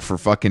back for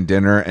fucking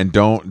dinner, and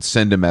don't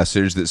send a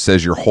message that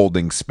says you're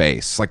holding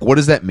space. Like what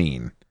does that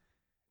mean?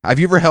 Have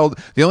you ever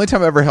the only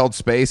time I ever held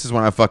space is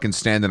when I fucking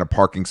stand in a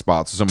parking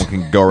spot so someone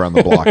can go around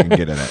the block and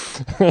get in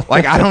it.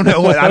 Like, I don't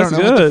know what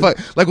the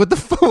fuck, like what the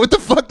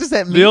fuck does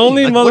that mean? The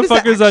only like,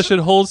 motherfuckers that should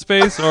hold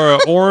space are an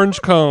orange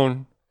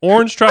cone.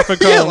 Orange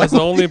traffic cone Yeah, like, is the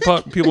only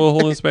people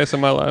holding space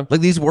in my life.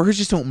 Like these words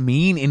just don't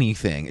mean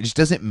anything. It just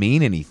doesn't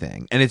mean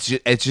anything. And it's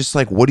just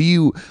like, what do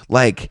you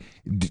like?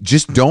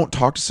 Just don't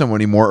talk to someone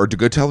anymore, or to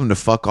go tell them to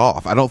fuck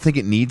off. I don't think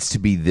it needs to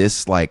be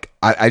this. Like,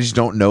 I just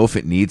don't know if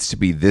it needs to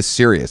be this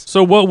serious.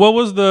 So what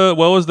was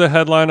the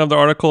headline of the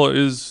article?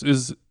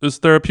 Is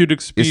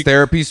therapeutic speak Is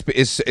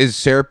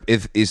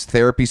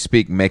therapy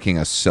speak making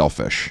us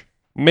selfish?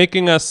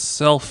 Making us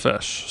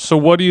selfish. So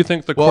what do you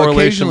think the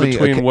correlation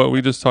between what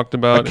we just talked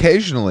about?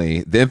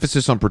 Occasionally, the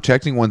emphasis on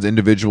protecting one's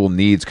individual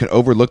needs can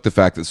overlook the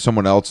fact that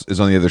someone else is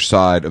on the other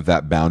side of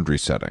that boundary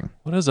setting.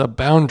 What is a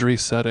boundary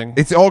setting?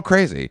 It's all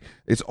crazy.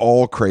 It's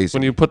all crazy.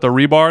 When you put the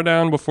rebar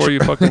down before you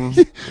fucking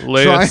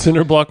lay a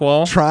cinder block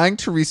wall? Trying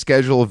to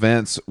reschedule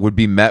events would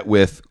be met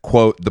with,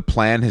 quote, "The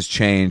plan has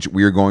changed.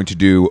 We are going to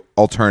do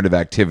alternative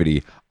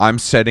activity. I'm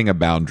setting a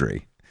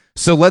boundary."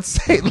 So let's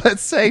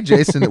say,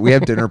 Jason, that we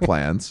have dinner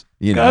plans,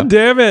 God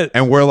damn it.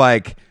 and we're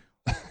like,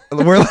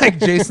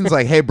 Jason's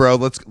like, "Hey, bro,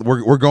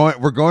 we're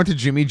going to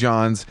Jimmy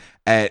John's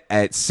at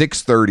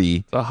 6:30.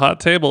 It's a hot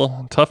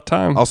table, tough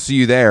time. I'll see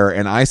you there."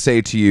 And I say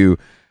to you,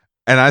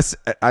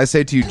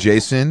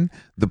 Jason,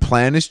 the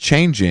plan is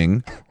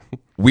changing.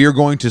 We are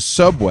going to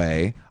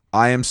Subway.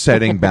 I am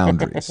setting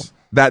boundaries.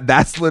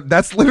 That's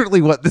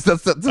literally what this.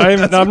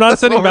 I'm not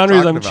setting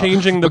boundaries. I'm about.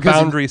 changing the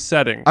boundary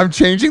setting. I'm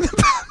changing the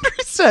boundary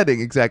setting.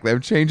 Exactly. I'm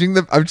changing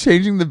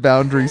the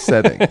boundary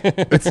setting.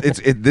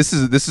 This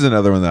is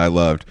another one that I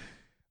loved.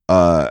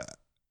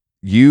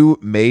 You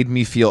made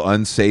me feel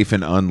unsafe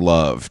and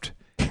unloved.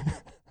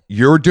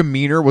 Your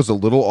demeanor was a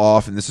little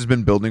off, and this has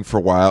been building for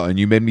a while, and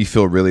you made me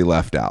feel really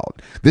left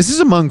out. This is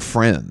among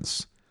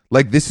friends.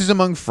 Like, this is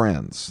among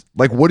friends.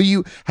 Like,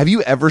 have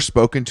you ever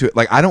spoken to,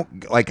 like,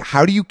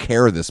 how do you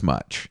care this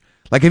much?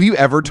 Like, have you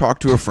ever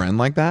talked to a friend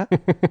like that?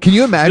 Can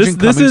you imagine?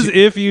 This is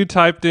if you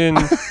typed in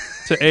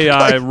to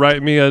AI,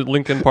 write me a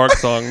Linkin Park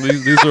song.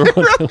 These are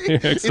what the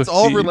lyrics It's would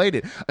all be.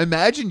 related.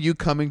 Imagine you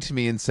coming to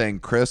me and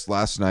saying, "Chris,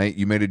 last night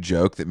you made a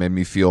joke that made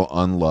me feel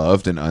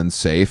unloved and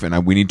unsafe,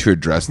 and we need to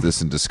address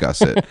this and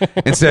discuss it."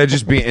 instead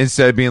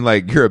of being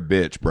like, "You're a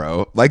bitch,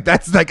 bro." Like,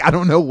 that's like, I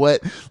don't know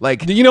what,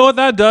 like, You know what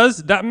that does?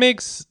 That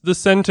makes the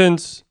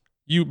sentence,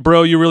 you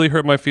really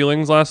hurt my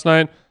feelings last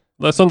night."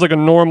 That sounds like a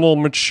normal,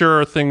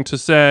 mature thing to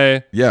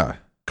say yeah.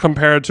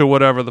 compared to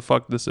whatever the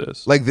fuck this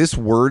is. Like, this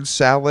word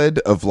salad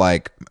of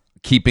like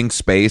keeping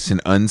space and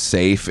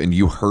unsafe and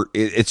you hurt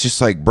it's just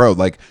like, bro,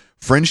 like,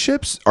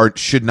 friendships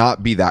should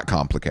not be that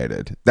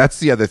complicated. That's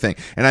the other thing.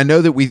 And I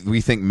know that we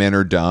think men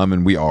are dumb,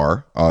 and we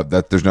are,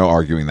 that there's no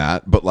arguing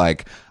that, but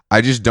like,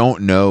 I just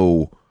don't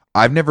know.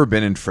 I've never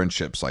been in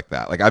friendships like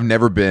that. Like I've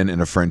never been in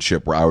a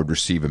friendship where I would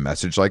receive a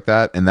message like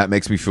that, and that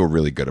makes me feel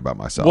really good about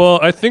myself. Well,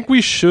 I think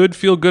we should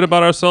feel good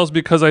about ourselves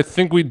because I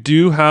think we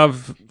do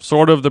have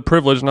sort of the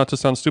privilege, not to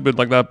sound stupid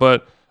like that,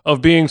 but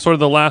of being sort of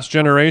the last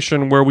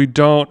generation where we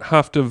don't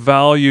have to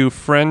value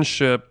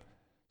friendship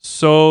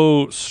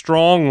so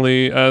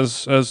strongly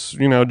as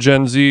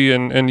Gen Z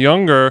and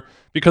younger,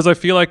 because I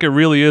feel like it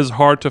really is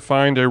hard to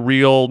find a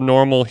real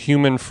normal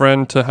human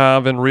friend to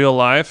have in real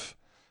life,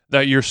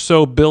 that you're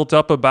so built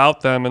up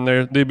about them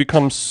and they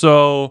become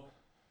so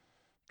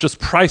just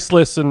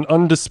priceless and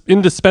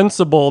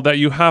indispensable that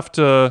you have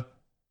to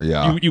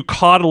you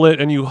coddle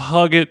it and you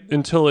hug it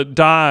until it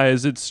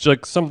dies. It's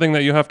like something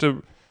that you have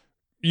to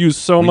use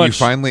so much.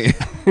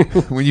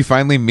 When you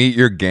finally meet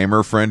your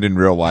gamer friend in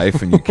real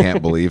life and you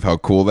can't believe how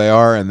cool they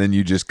are, and then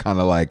you just kind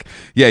of like,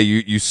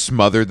 you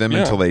smother them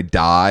until they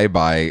die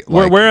by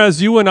like.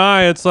 Whereas you and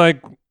I, it's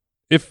like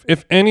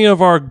if any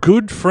of our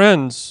good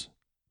friends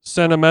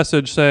sent a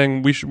message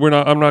saying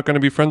I'm not going to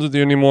be friends with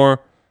you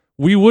anymore,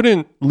 we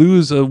wouldn't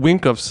lose a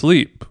wink of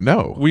sleep.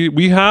 No,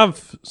 we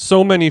have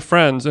so many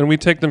friends and we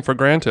take them for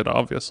granted,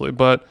 obviously,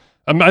 but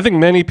I think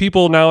many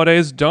people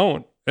nowadays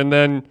don't, and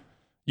then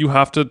you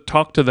have to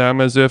talk to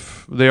them as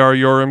if they are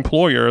your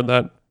employer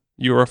that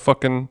you're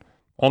fucking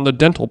on the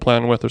dental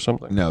plan with or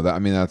something. No,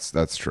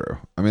 that's true.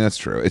 That's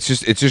true. It's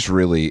just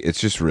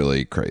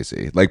really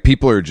crazy. Like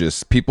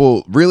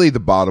people really, the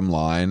bottom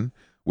line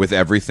with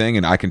everything,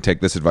 and I can take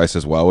this advice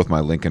as well with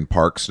my Linkin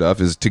Park stuff,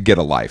 is to get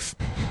a life.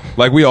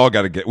 Like we all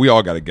got to get a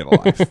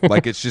life.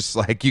 Like it's just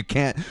like you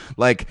can't,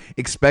 like,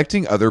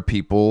 expecting other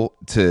people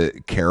to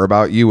care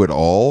about you at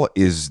all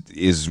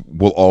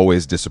will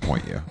always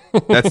disappoint you.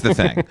 That's the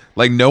thing.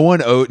 Like no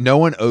one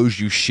owes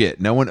you shit.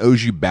 No one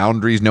owes you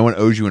boundaries. No one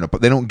owes you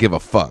they don't give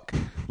a fuck.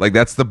 Like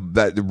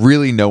that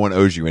really no one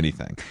owes you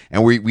anything.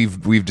 And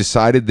we've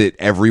decided that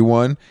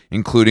everyone,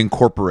 including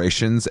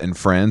corporations and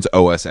friends,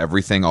 owe us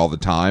everything all the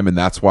time, and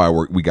that's why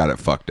we got it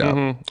fucked up.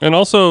 Mm-hmm. And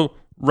also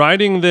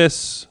writing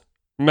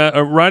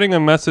a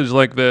message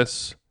like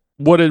this,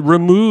 what it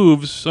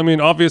removes,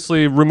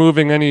 obviously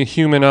removing any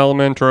human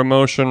element or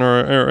emotion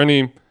or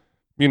any,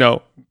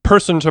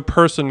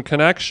 person-to-person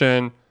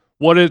connection,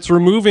 what it's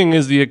removing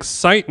is the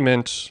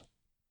excitement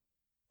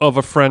of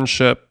a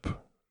friendship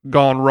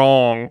gone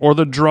wrong, or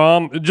the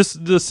drama,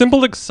 just the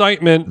simple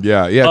excitement.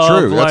 Yeah,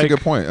 true. That's a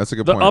good point.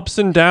 The ups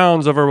and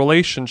downs of a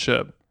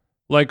relationship.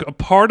 Like a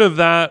part of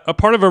a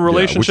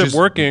relationship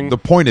working, the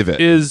point of it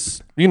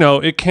is,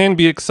 it can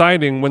be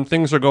exciting when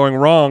things are going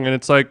wrong, and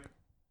it's like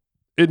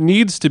it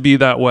needs to be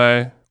that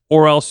way,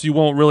 or else you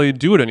won't really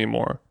do it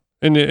anymore.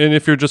 And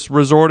if you're just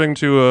resorting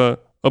to a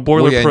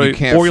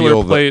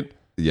boilerplate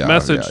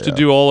message to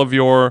do all of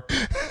your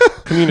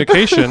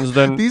communications,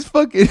 then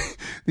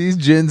these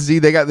Gen Z,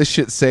 they got this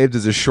shit saved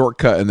as a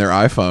shortcut in their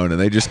iPhone, and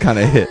they just kind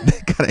of hit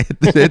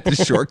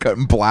the shortcut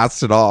and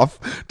blast it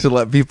off to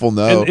let people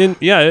know.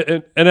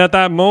 And at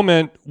that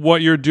moment,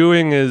 what you're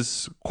doing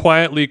is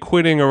quietly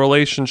quitting a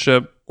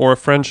relationship or a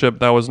friendship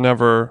that was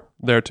never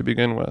there to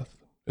begin with.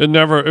 It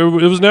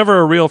was never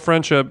a real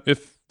friendship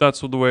if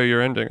that's the way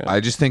you're ending it. I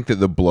just think that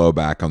the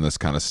blowback on this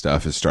kind of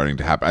stuff is starting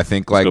to happen. I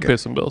think like go pay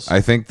some bills. I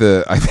do think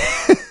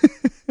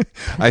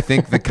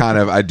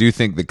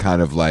the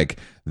kind of like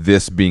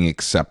this being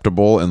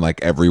acceptable and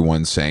like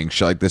everyone saying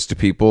shit like this to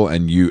people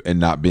and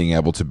not being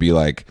able to be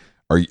like,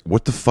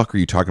 what the fuck are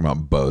you talking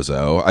about,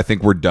 bozo? I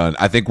think we're done.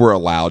 I think we're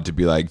allowed to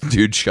be like,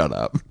 dude, shut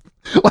up.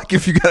 Like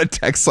if you got a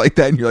text like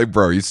that and you're like,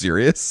 bro, are you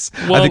serious?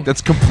 Well, I think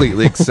that's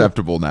completely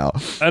acceptable now.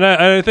 And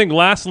I think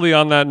lastly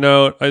on that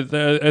note,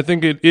 I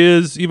think it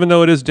is, even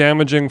though it is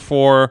damaging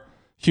for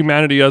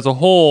humanity as a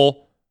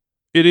whole,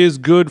 it is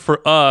good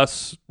for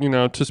us,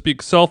 to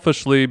speak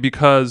selfishly,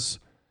 because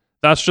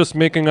that's just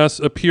making us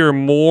appear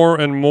more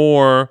and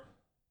more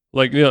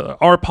like,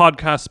 our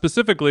podcast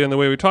specifically and the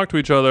way we talk to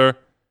each other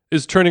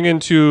is turning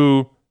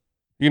into,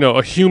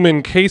 a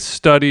human case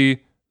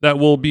study that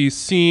will be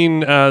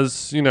seen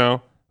as,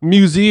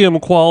 museum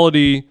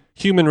quality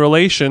human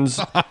relations.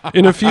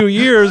 In a few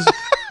years,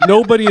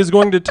 nobody is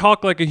going to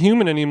talk like a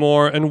human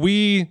anymore, and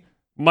we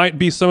might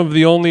be some of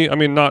the only,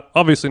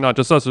 not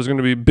just us, there's going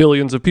to be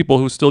billions of people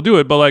who still do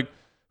it, but like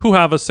who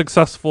have a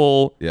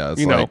successful,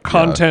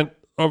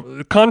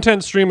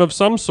 content stream of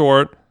some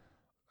sort,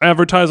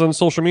 advertise on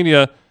social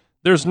media.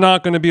 There's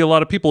not going to be a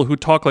lot of people who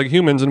talk like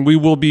humans, and we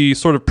will be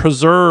sort of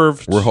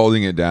preserved. We're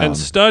holding it down and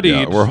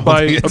studied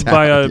by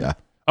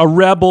a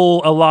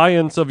rebel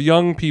alliance of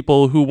young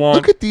people who want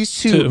look at these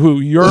two who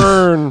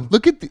yearn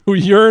who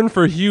yearn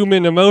for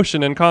human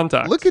emotion and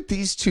contact. Look at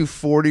these two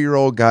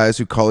 40-year-old guys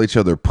who call each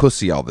other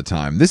pussy all the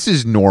time. This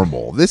is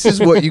normal. This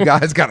is what you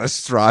guys got to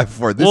strive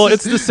for.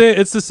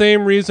 It's the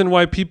same reason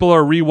why people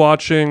are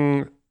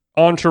rewatching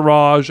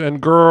Entourage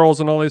and Girls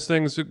and all these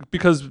things,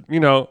 because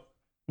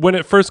when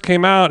it first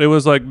came out, it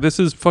was like, this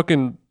is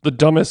fucking the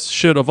dumbest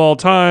shit of all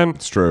time.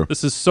 It's true.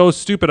 This is so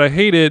stupid. I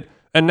hate it.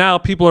 And now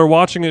people are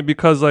watching it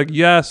because, like,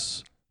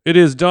 yes, it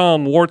is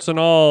dumb, warts and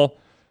all.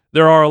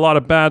 There are a lot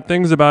of bad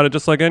things about it,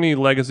 just like any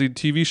legacy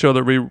TV show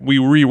that we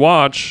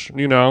rewatch,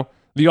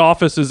 The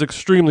Office is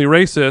extremely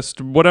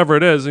racist, whatever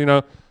it is,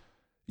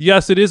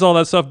 yes, it is all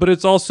that stuff, but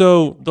it's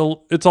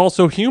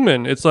also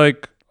human. It's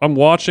like, I'm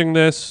watching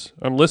this,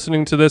 I'm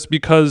listening to this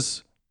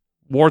because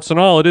warts and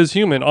all, it is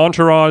human.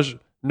 Entourage,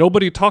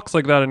 nobody talks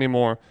like that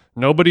anymore.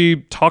 Nobody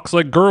talks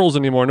like girls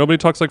anymore. Nobody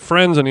talks like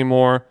friends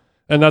anymore.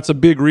 And that's a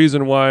big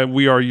reason why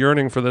we are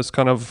yearning for this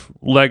kind of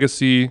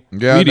legacy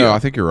media. No, I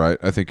think you're right.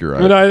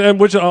 And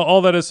which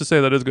all that is to say,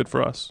 that is good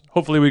for us.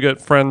 Hopefully, we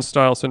get Friends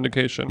style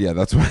syndication. Yeah,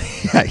 that's what.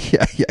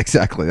 Yeah,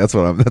 exactly. That's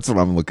what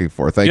I'm looking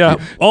for. Thank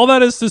you. All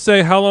that is to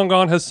say, How Long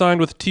Gone has signed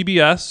with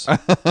TBS.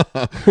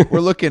 we're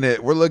looking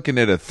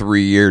at a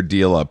 3-year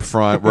deal up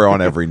front. We're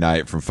on every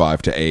night from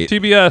 5 to 8.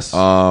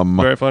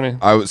 TBS. Very funny.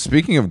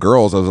 Speaking of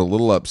girls, I was a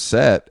little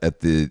upset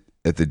at the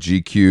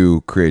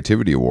GQ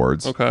Creativity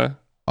Awards. Okay.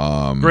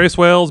 Grace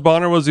Wales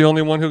Bonner was the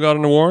only one who got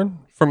an award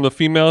from the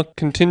female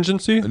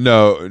contingency.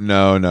 No.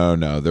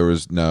 There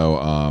was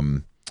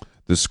no.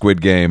 The Squid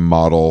Game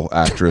model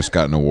actress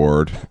got an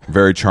award.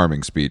 Very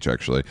charming speech,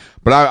 actually.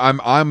 But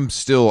I'm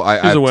still.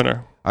 She's a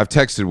winner. I've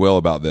texted Will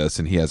about this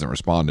and he hasn't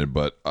responded.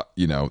 But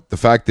the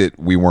fact that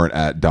we weren't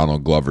at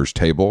Donald Glover's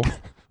table.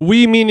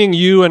 We meaning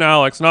you and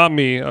Alex, not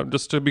me.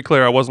 Just to be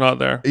clear, I was not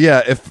there.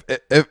 Yeah, if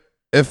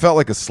it felt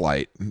like a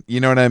slight. You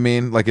know what I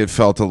mean? Like, it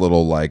felt a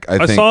little like... I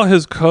think saw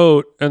his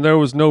coat, and there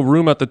was no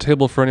room at the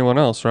table for anyone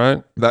else,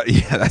 right?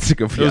 That's a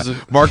good...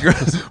 Mark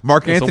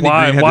Anthony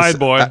Green wide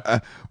boy.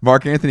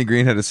 Mark Anthony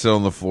Green had to sit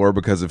on the floor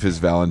because of his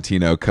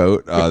Valentino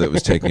coat that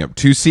was taking up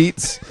 2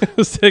 seats. It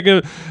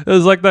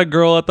was like that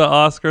girl at the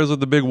Oscars with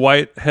the big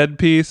white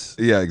headpiece.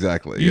 Yeah,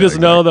 exactly. You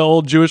know the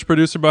old Jewish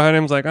producer behind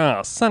him was like,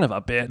 oh, son of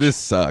a bitch. This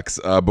sucks.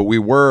 But we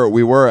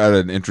were at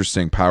an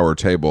interesting power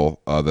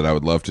table that I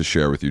would love to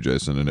share with you,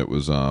 Jason, and it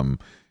was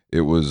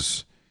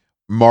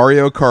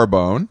Mario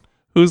Carbone.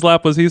 Whose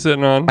lap was he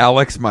sitting on?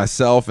 Alex,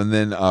 myself, and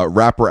then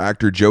rapper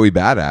actor Joey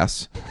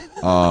Badass,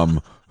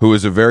 who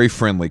is a very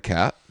friendly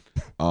cat.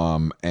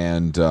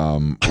 And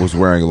was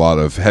wearing a lot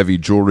of heavy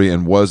jewelry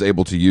and was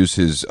able to use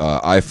his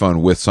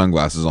iPhone with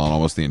sunglasses on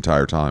almost the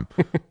entire time.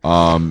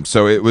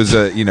 So it was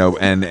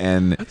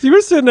and so you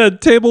were sitting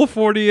at table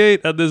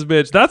 48 at this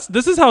bitch.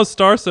 This is how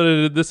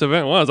star-studded this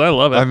event was. I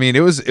love it. I mean, it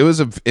was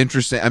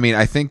interesting. I mean,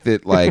 I think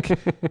that like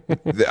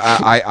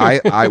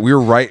we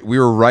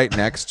were right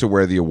next to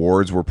where the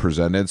awards were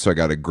presented, so I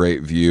got a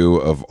great view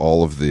of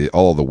all of the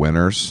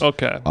winners.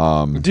 Okay.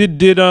 Did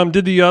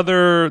the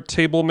other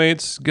table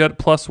mates get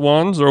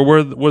 +1s, or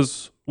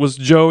was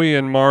Joey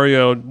and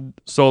Mario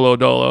solo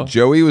dolo?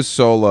 Joey was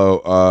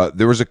solo.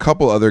 There was a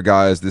couple other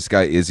guys. This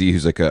guy Izzy,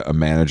 who's like a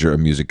manager, a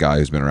music guy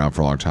who's been around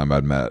for a long time.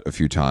 I'd met a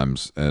few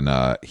times, and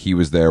he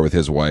was there with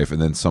his wife,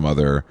 and then some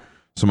other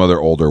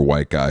older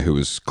white guy who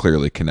was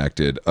clearly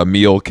connected.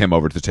 Emil came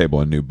over to the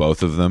table and knew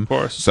both of them. Of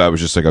course. So I was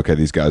just like, okay,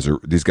 these guys are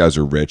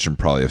rich and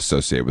probably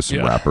associated with some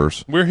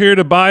rappers. We're here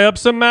to buy up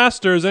some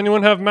masters.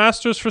 Anyone have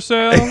masters for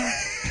sale?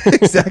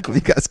 Exactly.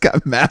 You guys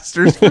got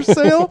masters for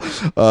sale.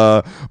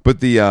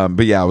 But yeah,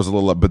 I was a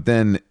little. But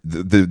then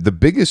the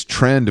biggest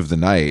trend of the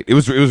night. It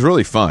was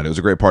really fun. It was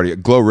a great party.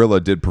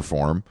 Glorilla did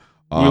perform.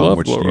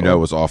 Which Glorilla.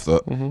 Was off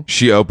the. Mm-hmm.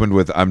 She opened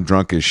with "I'm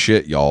drunk as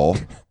shit, y'all."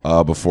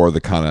 Before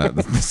the kind of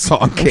the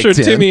song kicked in. I'm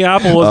sure Timmy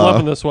Apple was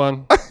loving this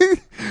one.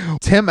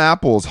 Tim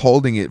Apple's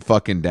holding it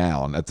fucking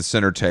down at the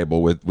center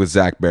table with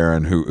Zach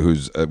Barron,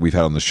 who's we've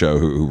had on the show,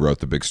 who wrote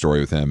the big story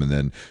with him, and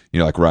then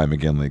like Ryan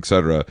McGinley,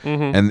 etc.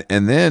 Mm-hmm.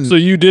 And then so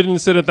you didn't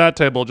sit at that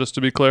table, just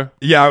to be clear.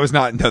 Yeah, I was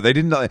not. No, they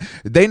didn't.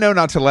 They know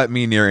not to let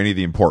me near any of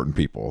the important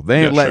people.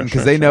 They ain't letting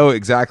because they know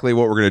exactly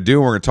what we're gonna do,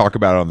 and we're gonna talk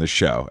about it on this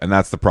show, and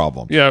that's the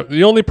problem. Yeah,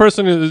 the only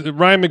person is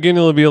Ryan McGinley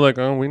will be like,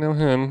 oh, we know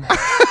him.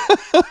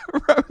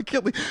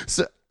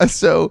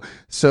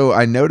 So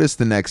I noticed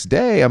the next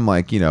day, I'm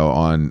like,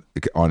 on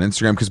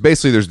Instagram, because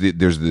basically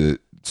there's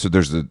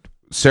the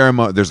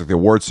ceremony, there's like the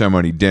award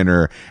ceremony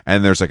dinner,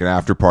 and there's like an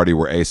after party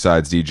where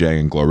A-Sides DJing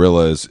and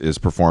Glorilla is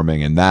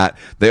performing, and that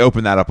they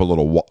open that up a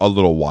little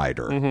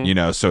wider,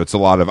 so it's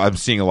I'm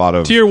seeing a lot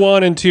of tier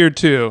 1 and tier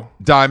 2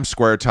 dime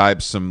square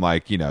types, some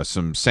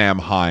some Sam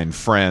Hine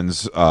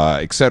friends,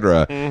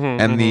 etc.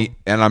 And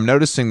I'm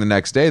noticing the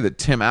next day that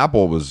Tim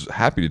Apple was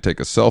happy to take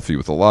a selfie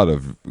with a lot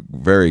of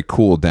very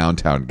cool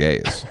downtown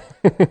gays.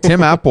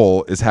 Tim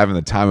Apple is having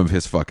the time of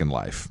his fucking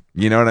life.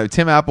 You know what I mean?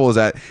 Tim Apple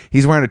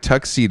he's wearing a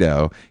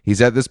tuxedo. He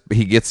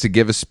gets to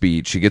give a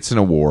speech. He gets an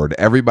award.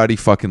 Everybody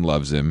fucking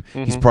loves him.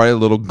 Mm-hmm. He's probably a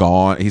little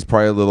gone. He's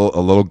probably a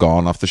little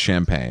gone off the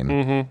champagne.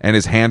 Mm-hmm. And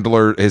his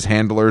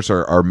handlers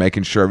are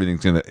making sure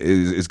everything's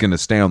is gonna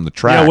stay on the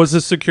track. Yeah, was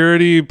the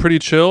security pretty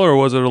chill, or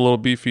was it a little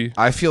beefy?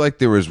 I feel like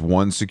there was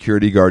one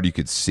security guard you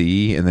could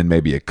see, and then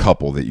maybe a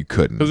couple that you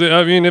couldn't. Because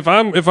I mean, if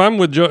I'm Joey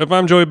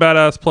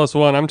Badass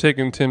 +1, I'm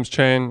taking Tim's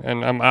chain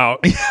and I'm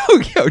out.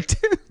 Yo,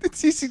 Tim,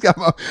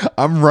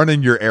 I'm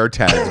running your air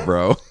tags,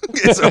 bro.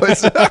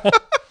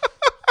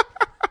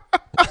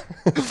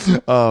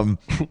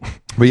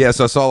 But yeah,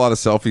 so I saw a lot of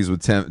selfies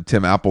with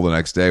Tim Apple the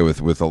next day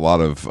with a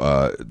lot of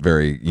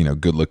very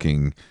good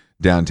looking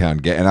downtown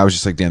gay, and I was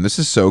just like, damn, this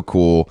is so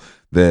cool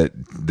that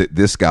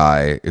this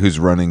guy who's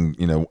running,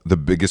 the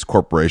biggest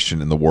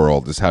corporation in the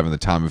world is having the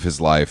time of his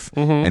life,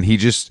 and he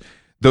just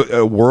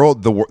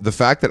the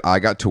fact that I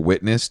got to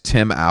witness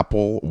Tim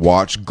Apple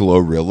watch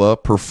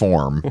Glorilla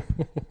perform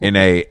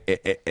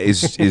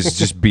is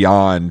just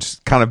beyond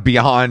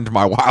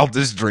my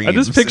wildest dreams. I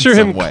just picture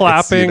him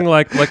clapping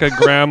like a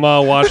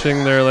grandma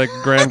watching their like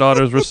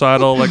granddaughter's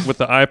recital, like with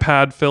the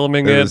iPad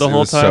filming it the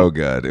whole time. So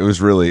good. It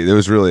was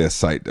really a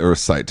sight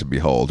to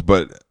behold.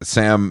 But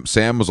Sam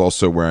was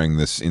also wearing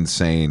this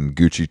insane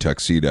Gucci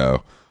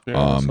tuxedo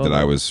that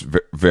I was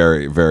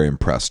very, very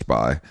impressed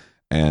by.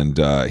 And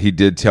he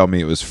did tell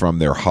me it was from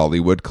their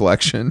Hollywood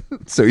collection,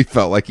 so he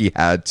felt like he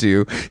had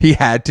to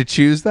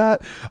choose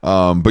that.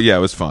 But yeah, it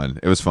was fun.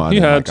 He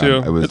had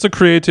to. It's a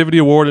creativity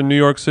award in New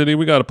York City.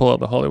 We got to pull out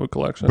the Hollywood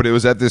collection. But it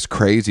was at this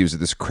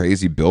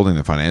crazy building,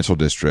 the financial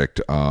district,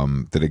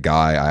 that a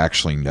guy I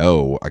actually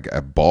know,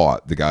 I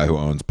bought, the guy who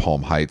owns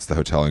Palm Heights, the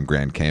hotel in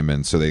Grand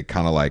Cayman. So they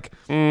kind of like,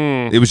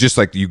 it was just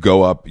like you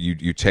go up,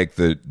 you take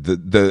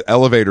the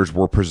elevators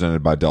were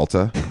presented by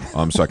Delta,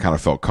 so I kind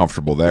of felt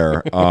comfortable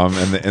there,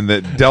 and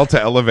the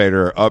Delta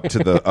elevator up to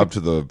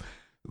the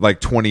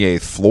like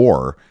 28th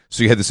floor,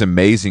 so you had this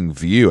amazing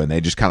view, and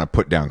they just kind of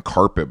put down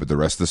carpet, but the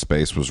rest of the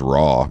space was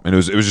raw, and it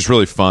was just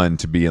really fun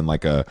to be in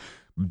like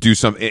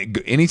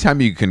anytime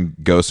you can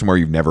go somewhere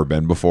you've never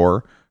been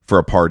before for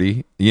a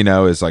party,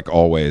 is like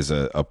always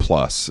a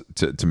plus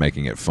to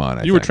making it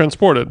fun. You were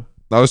transported.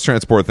 I was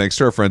transported thanks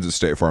to our friends at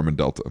State Farm and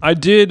Delta. I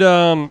did.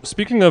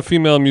 Speaking of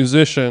female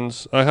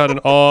musicians, I had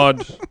an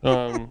odd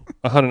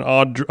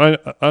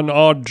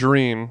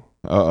dream.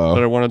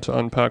 That I wanted to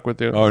unpack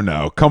with you. Oh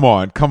no! Come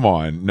on!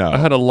 No, I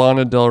had a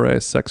Lana Del Rey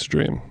sex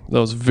dream.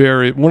 That was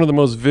one of the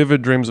most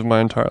vivid dreams of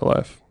my entire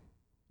life.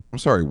 I'm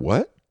sorry.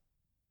 What?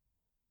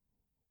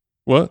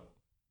 What?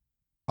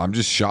 I'm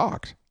just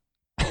shocked.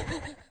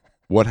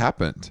 What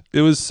happened?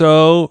 It was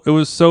so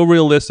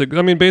realistic.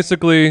 I mean,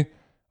 basically,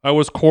 I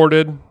was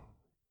courted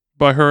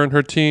by her and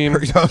her team.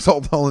 Hold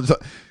on. Hold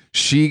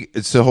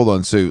on.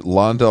 So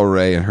Lana Del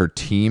Rey and her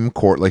team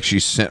she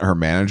sent her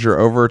manager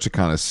over to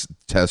kind of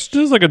test.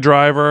 Just like a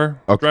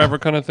driver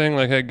kind of thing.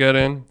 Like, hey, get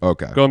in.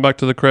 Okay. Going back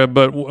to the crib.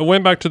 But I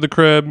went back to the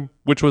crib,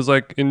 which was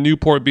like in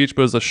Newport Beach,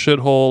 but it was a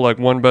shithole, like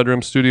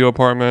 1-bedroom studio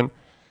apartment.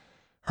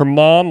 Her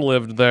mom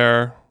lived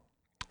there,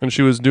 and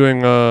she was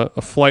doing a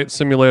flight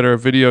simulator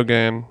video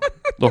game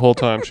the whole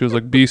time. She was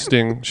like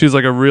beasting. She's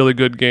like a really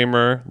good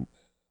gamer.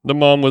 The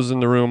mom was in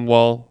the room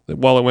while it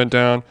went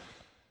down.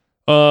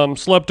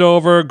 Slept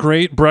over,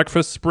 great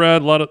breakfast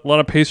spread, a lot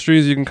of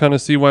pastries. You can kind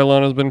of see why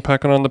Lana's been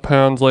packing on the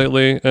pounds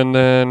lately. And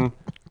then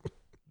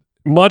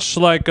much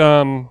like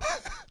the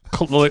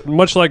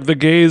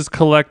gays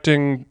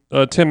collecting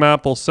Tim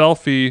Apple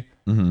selfie,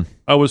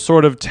 I was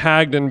sort of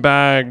tagged and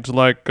bagged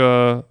like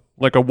a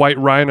white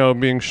rhino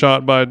being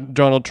shot by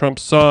Donald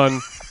Trump's son.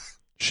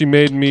 She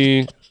made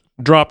me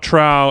drop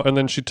trow, and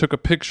then she took a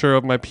picture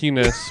of my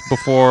penis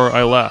before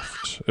I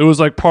left. It was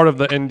like part of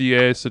the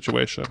NDA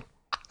situation.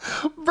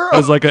 Bro,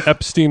 as like an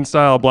Epstein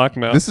style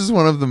blackmail. This is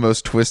one of the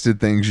most twisted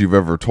things you've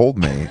ever told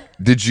me.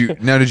 Did you?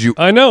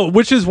 I know,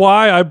 which is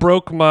why I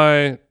broke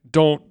my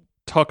don't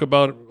talk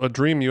about a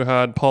dream you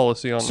had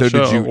policy on the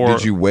show.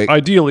 Did you wake?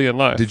 Ideally in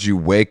life, did you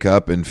wake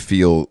up and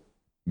feel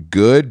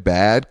good,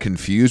 bad,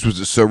 confused? Was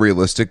it so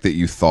realistic that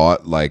you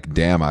thought like,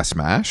 "Damn, I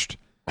smashed"?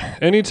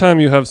 Anytime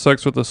you have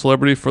sex with a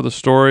celebrity for the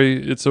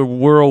story, it's a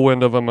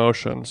whirlwind of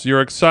emotions.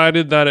 You're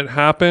excited that it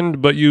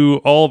happened, but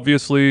you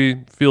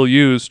obviously feel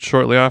used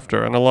shortly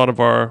after. And a lot of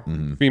our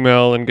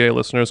female and gay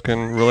listeners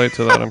can relate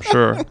to that, I'm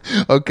sure.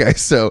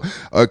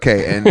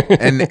 Okay,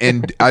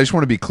 and I just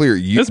want to be clear.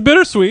 It's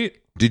bittersweet.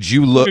 Did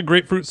you look like a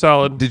grapefruit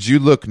salad? Did you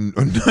look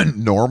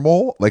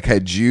normal? Like,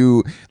 had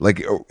you,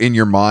 like, in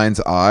your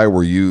mind's eye,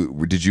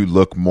 did you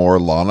look more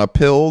Lana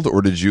pilled,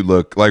 or did you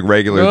look like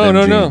regular?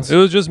 No. It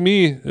was just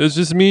me. It was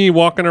just me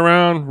walking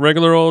around,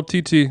 regular old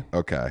TT.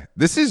 Okay,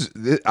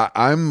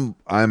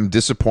 I'm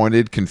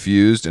disappointed,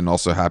 confused, and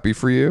also happy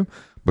for you,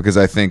 because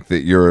I think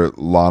that your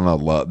Lana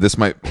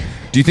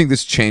do you think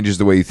this changes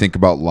the way you think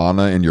about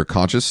Lana in your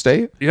conscious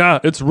state? Yeah,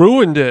 it's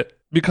ruined it.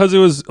 Because it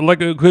was like,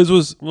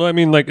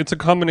 it's a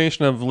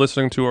combination of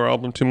listening to our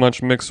album too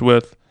much mixed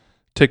with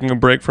taking a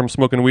break from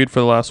smoking weed for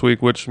the last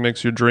week, which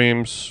makes your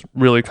dreams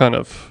really kind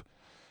of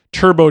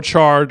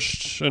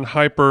turbocharged and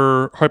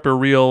hyper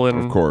real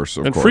and of course.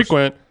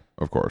 Frequent.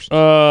 Of course.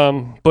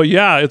 But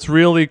yeah, it's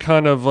really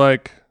kind of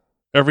like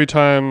every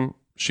time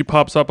she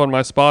pops up on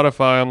my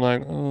Spotify, I'm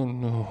like, oh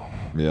no.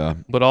 Yeah.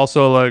 But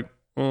also like,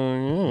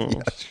 oh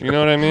yes. You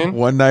know what I mean?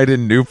 One night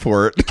in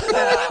Newport.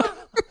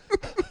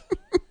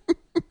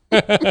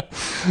 The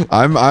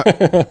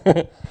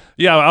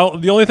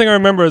only thing I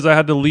remember is I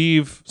had to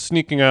leave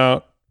sneaking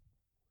out,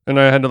 and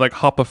I had to like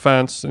hop a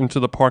fence into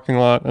the parking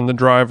lot, and the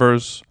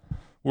drivers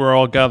were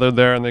all gathered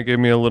there, and they gave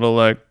me a little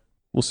like,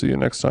 we'll see you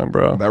next time,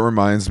 bro. That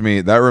reminds me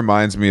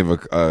of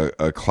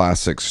a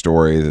classic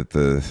story that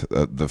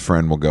the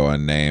friend will go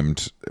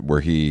unnamed,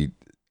 where it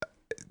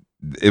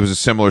was a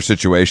similar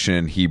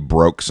situation. He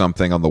broke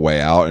something on the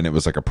way out, and it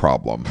was like a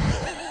problem.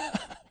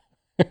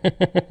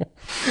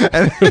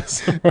 And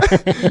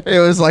it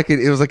was like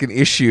an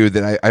issue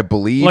that I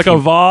believe Like a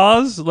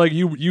vase? Like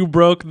you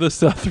broke the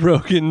Seth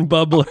Rogen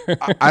bubbler.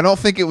 I don't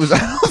think it was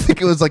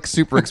like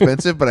super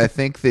expensive, but I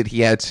think that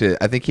he had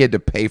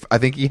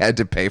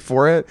to pay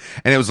for it,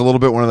 and it was a little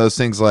bit one of those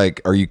things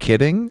like, are you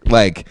kidding?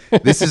 Like,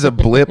 this is a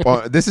blip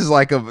on, this is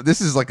like a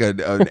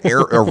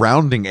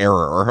rounding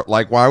error.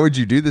 Like, why would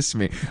you do this to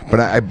me? But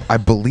I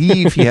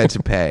believe he had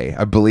to pay.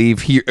 I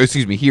believe he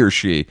or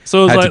she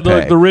So it's had like to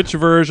pay. the rich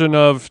version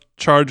of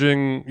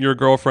charging your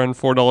girlfriend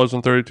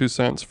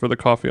 $4.32 for the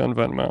coffee on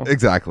Venmo.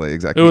 Exactly.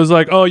 It was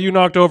like, oh, you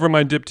knocked over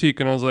my diptyque,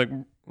 and I was like,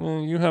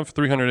 you have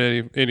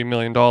 $380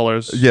 million.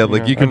 Yeah,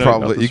 like you can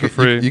probably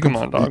come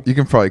on, dog. You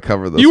can probably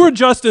cover this. You were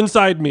just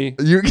inside me.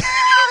 You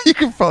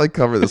can probably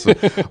cover this one.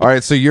 All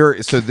right, so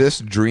this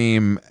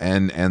dream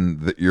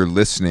and you're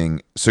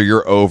listening. So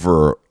you're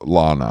over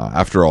Lana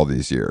after all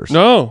these years.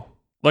 No,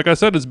 like I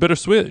said, it's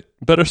bittersweet.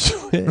 It's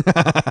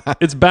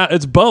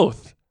It's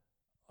both.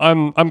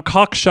 I'm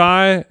cock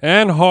shy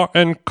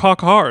and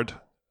cock hard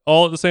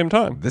all at the same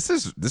time. This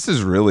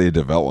is really a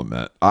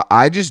development.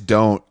 I just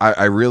don't.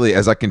 I really,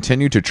 as I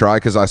continue to try,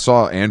 because I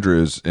saw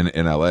Andrews in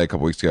LA a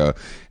couple weeks ago,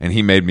 and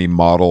he made me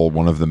model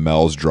one of the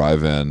Mel's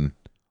Drive-In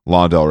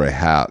Lana Del Rey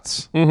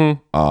hats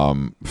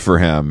for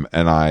him,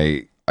 and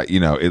I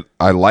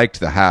liked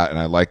the hat, and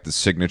I liked the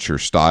signature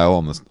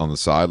style on the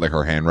side, like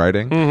her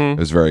handwriting. It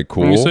was very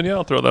cool. And you said, yeah,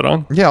 I'll throw that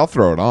on. Yeah, I'll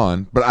throw it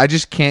on, but I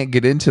just can't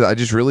get into that. I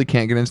just really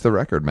can't get into the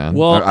record, man.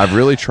 Well, I've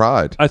really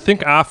tried. I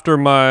think after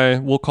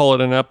we'll call it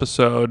an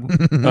episode,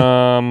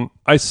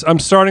 I'm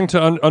starting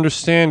to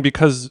understand,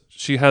 because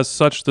she has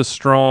such the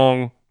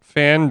strong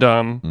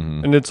fandom,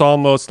 and it's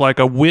almost like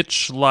a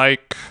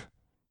witch-like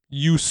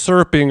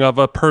usurping of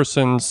a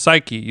person's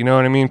psyche. You know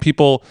what I mean?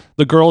 People,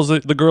 the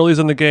girlies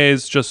and the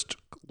gays just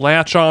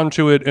latch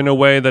onto it in a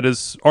way that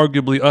is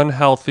arguably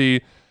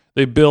unhealthy.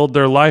 They build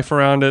their life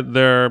around it,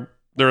 their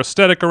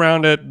aesthetic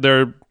around it,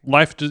 their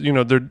life,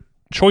 their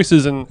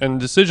choices and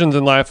decisions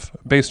in life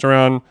based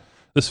around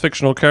this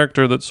fictional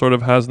character that sort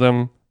of has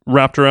them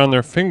wrapped around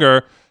their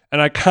finger.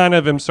 And I kind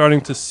of am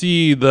starting to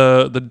see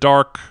the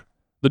dark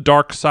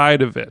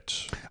side of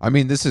it. I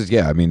mean,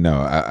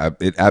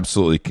 it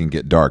absolutely can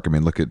get dark. I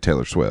mean, look at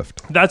Taylor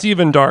Swift. That's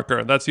even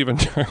darker.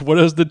 What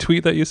is the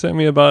tweet that you sent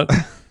me about?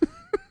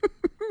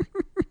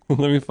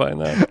 Let me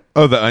find that.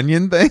 Oh, the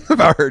onion thing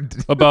about her.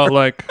 About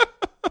like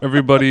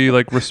everybody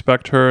like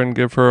respect her and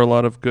give her a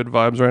lot of good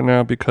vibes right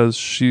now, because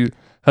she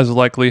has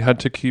likely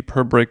had to keep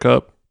her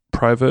breakup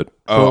private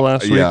for the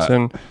last weeks,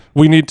 and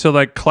we need to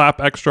like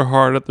clap extra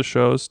hard at the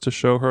shows to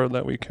show her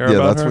that we care about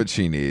her. Yeah, that's what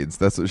she needs.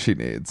 That's what she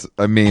needs.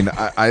 I mean,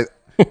 I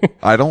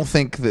don't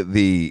think that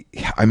the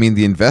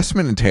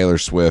investment in Taylor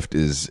Swift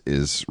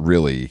is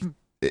really,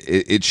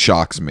 it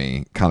shocks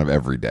me kind of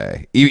every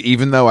day.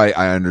 Even though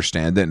I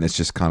understand it, and it's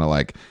just kind of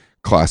like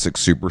classic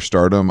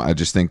superstardom. I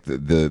just think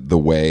that the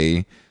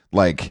way,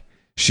 like,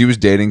 she was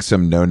dating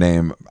some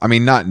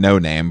not no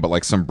name, but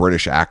like some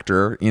British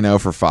actor,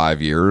 for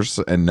 5 years,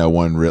 and no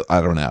one really, I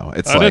don't know.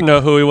 I didn't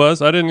know who he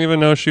was. I didn't even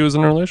know she was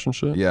in a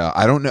relationship. Yeah,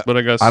 I don't know. But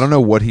I guess I don't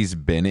know what he's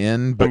been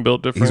in, but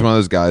built different. He's one of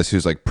those guys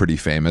who's like pretty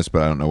famous,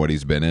 but I don't know what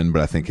he's been in.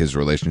 But I think his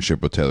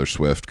relationship with Taylor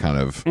Swift kind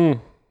of,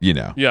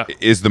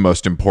 is the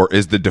most important,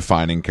 is the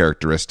defining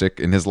characteristic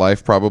in his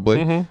life,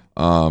 probably.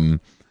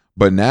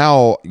 But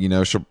now,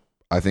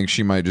 I think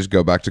she might just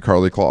go back to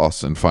Karlie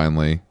Kloss and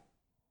finally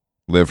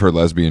live her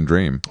lesbian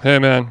dream. Hey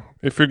man,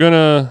 if you're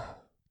gonna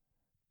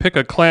pick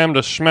a clam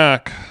to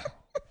smack,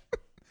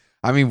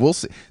 I mean, we'll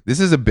see. This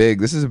is a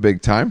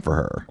big time for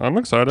her. I'm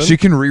excited. She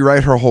can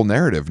rewrite her whole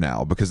narrative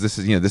now, because this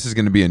is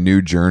going to be a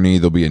new journey.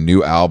 There'll be a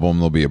new album.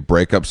 There'll be a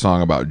breakup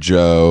song about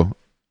Joe.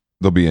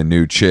 There'll be a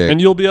new chick, and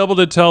you'll be able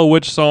to tell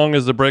which song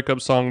is the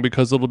breakup song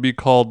because it'll be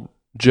called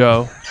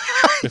Joe.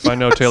 If I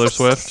know Taylor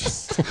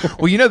Swift.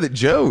 Well, you know that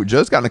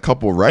Joe's gotten a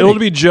couple writing. It'll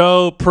be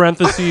Joe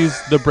parentheses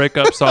the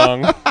breakup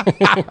song.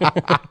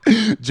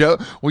 Joe.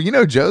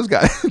 Well, Joe's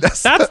got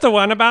that's the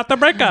one about the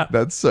breakup.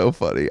 That's so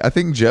funny. I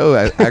think Joe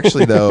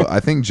actually though. I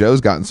think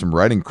Joe's gotten some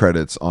writing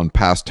credits on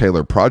past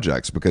Taylor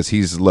projects because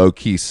he's low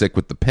key sick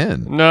with the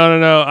pen.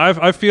 No.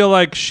 I feel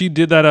like she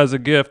did that as a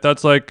gift.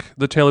 That's like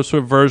the Taylor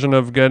Swift version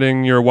of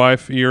getting your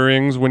wife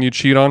earrings when you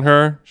cheat on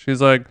her.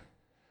 She's like,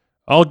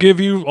 I'll give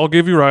you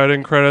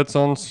writing credits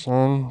on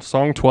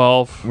song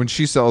 12. When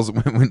she sells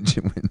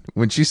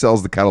when she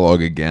sells the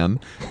catalog again,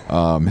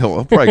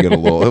 he'll probably get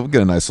he'll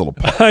get a nice little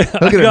I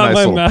got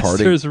my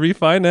master's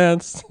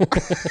refinanced.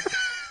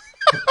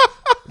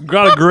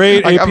 Got a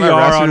great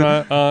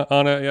APR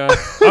on it. Yeah,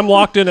 I'm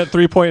locked in at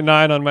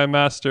 3.9 on my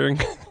master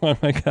on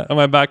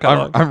my back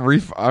catalog. I'm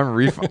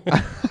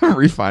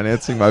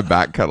refinancing my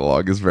back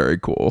catalog. Is very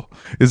cool.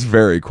 It's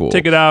very cool.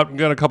 Take it out.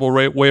 Got a couple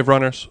wave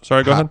runners.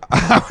 Sorry, go ahead.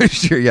 I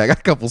got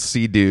a couple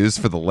Sea-Doos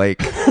for the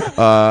lake.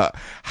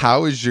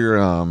 How is your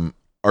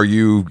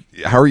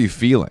how are you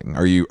feeling?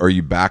 Are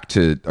you back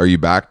to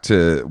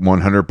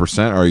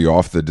 100%? Are you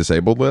off the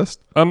disabled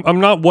list? I'm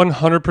not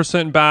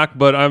 100% back,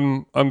 but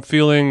I'm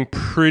feeling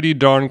pretty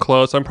darn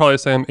close. I'm probably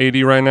saying I'm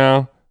 80 right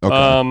now.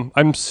 Okay.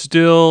 I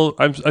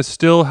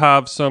still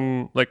have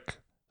some like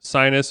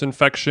sinus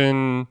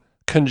infection,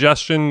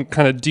 congestion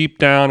kind of deep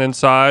down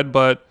inside,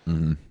 but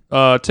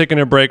taking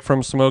a break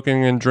from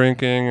smoking and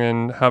drinking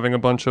and having a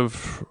bunch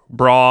of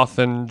broth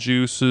and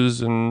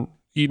juices and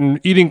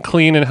eating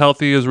clean and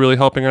healthy is really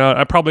helping out.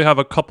 I probably have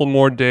a couple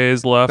more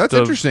days left. That's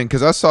interesting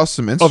because I saw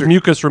some of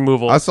mucus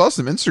removal. I saw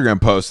some Instagram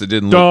posts that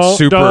didn't look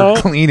super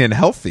clean and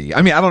healthy.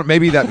 I mean, I don't.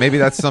 Maybe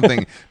that's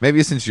something.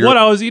 Maybe since you're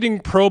I was eating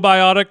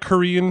probiotic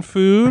Korean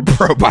food.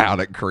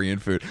 Probiotic Korean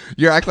food.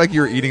 You act like you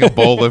were eating a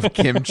bowl of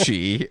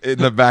kimchi in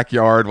the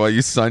backyard while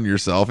you sun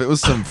yourself. It was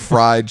some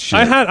fried shit.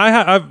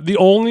 I've the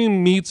only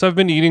meats I've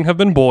been eating have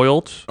been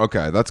boiled.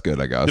 Okay, that's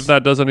good, I guess. If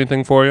that does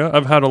anything for you,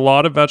 I've had a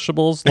lot of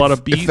vegetables, a lot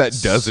of beets. If that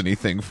does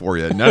anything for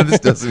you, none of this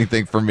does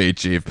anything for me,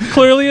 Chief.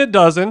 Clearly, it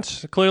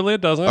doesn't.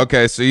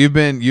 Okay, so you've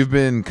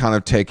been kind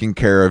of taking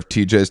care of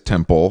TJ's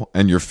temple,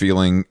 and you're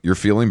feeling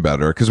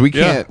better because we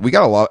got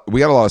a lot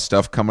of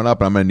stuff coming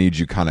up, and I'm gonna need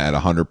you kind of at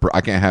 100.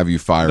 I can't have you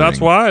firing. That's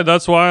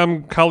why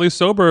I'm Kali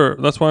sober.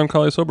 That's why I'm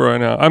Kali sober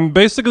right now. I'm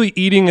basically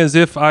eating as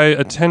if I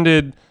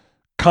attended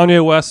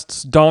Kanye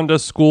West's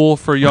Donda School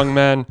for Young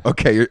Men.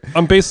 Okay,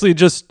 I'm basically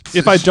just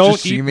if I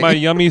don't eat sashimi. my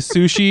yummy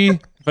sushi,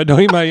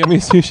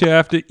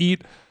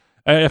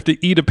 I have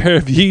to eat a pair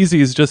of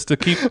Yeezys just to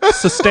keep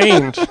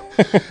sustained.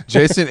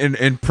 Jason,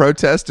 in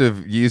protest of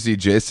Yeezy,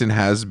 Jason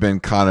has been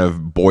kind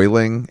of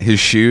boiling his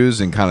shoes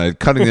and kind of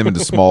cutting them into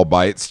small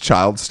bites,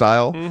 child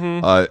style.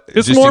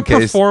 It's more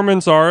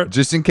performance art.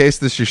 Just in case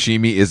the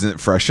sashimi isn't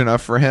fresh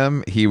enough for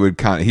him,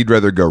 he'd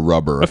rather go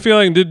rubber. I feel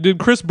like did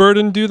Chris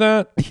Burden do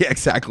that? Yeah,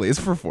 exactly. It's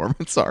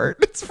performance art.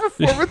 It's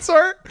performance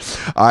art.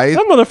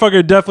 That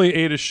motherfucker definitely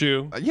ate a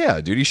shoe.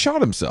 Yeah, dude, he shot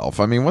himself.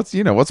 I mean, what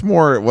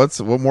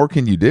more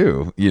can you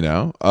do?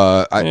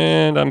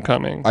 And I'm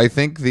coming. I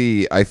think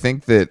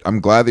that I'm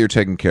glad that you're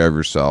taking care of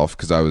yourself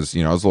because I was a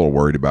little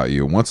worried about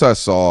you. Once I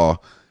saw,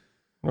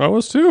 I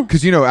was too.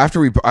 Because after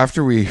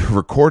we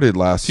recorded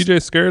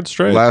TJ scared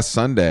straight last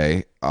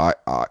Sunday,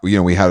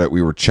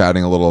 we were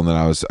chatting a little, and then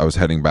I was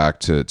heading back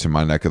to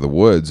my neck of the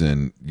woods,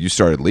 and you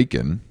started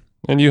leaking.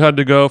 And you had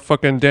to go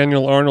fucking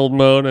Daniel Arnold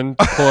mode and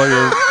pull out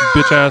your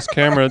bitch ass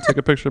camera to take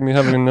a picture of me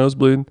having a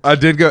nosebleed. I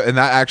did go, and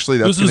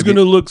this is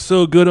gonna look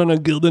so good on a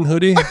Gildan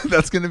hoodie.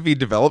 That's gonna be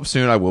developed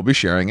soon. I will be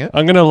sharing it.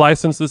 I'm gonna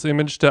license this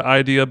image to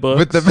Idea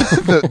Books.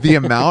 But the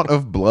amount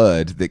of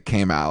blood that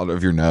came out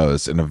of your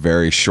nose in a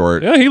very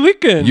short, he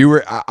leaking. You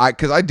were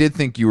because I did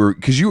think you were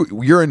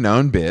you're a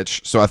known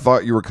bitch, so I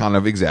thought you were kind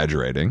of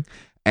exaggerating.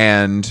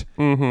 And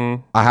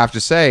I have to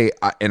say,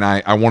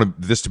 I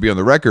wanted this to be on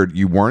the record,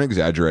 you weren't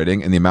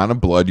exaggerating, and the amount of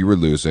blood you were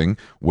losing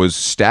was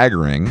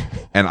staggering,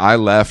 and I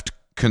left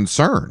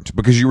concerned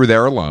because you were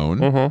there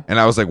alone, and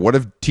I was like, what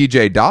if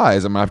TJ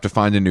dies? I'm gonna have to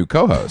find a new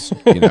co-host,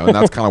 and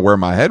that's kind of where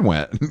my head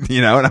went,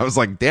 and I was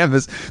like, damn,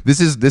 this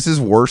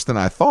is worse than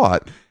I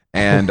thought.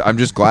 And I'm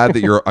just glad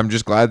that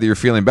you're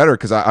feeling better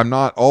because I'm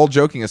not, all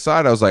joking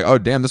aside, I was like, oh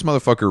damn, this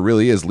motherfucker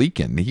really is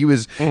leaking. He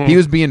was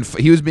being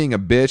a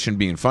bitch and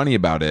being funny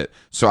about it,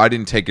 so I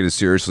didn't take it as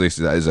seriously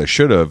as I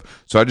should have.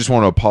 So I just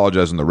want to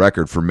apologize on the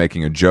record for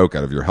making a joke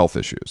out of your health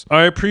issues.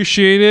 I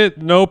appreciate it,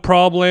 no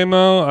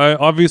problemo. I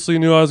obviously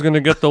knew I was going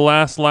to get the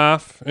last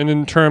laugh, and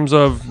in terms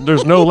of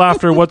there's no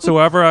laughter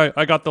whatsoever,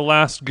 I got the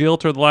last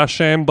guilt or the last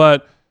shame,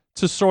 but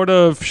to sort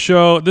of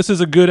show this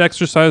is a good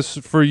exercise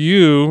for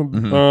you.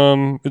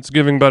 It's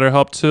giving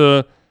BetterHelp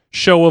to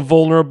show a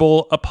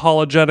vulnerable,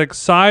 apologetic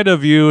side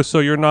of you, so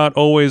you're not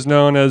always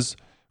known as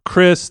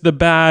Chris, the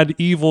bad,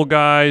 evil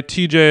guy.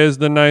 TJ is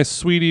the nice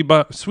sweetie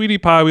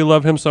pie. We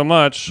love him so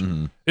much.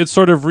 It's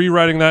sort of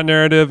rewriting that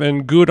narrative,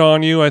 and good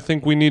on you. I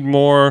think we need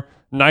more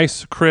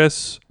nice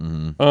Chris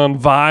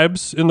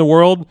vibes in the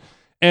world.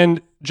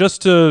 And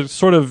just to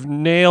sort of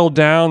nail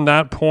down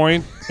that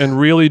point and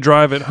really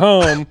drive it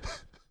home,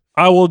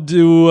 I will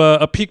do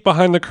a peek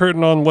behind the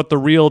curtain on what the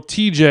real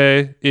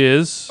TJ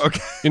is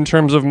in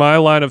terms of my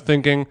line of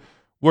thinking,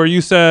 where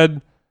you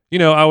said,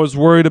 I was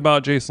worried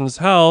about Jason's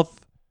health.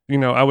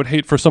 I would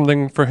hate for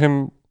something for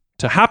him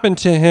to happen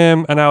to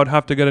him, and I would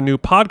have to get a new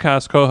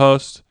podcast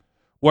co-host.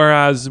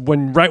 Whereas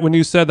when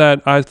you said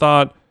that, I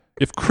thought,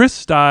 if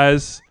Chris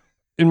dies,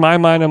 in my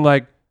mind, I'm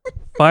like,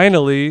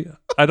 finally,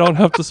 I don't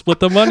have to split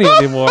the money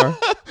anymore.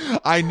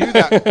 I knew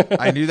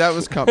that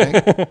was coming.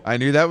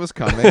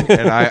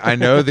 And I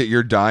know that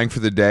you're dying for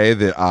the day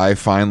that I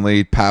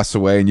finally pass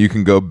away and you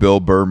can go Bill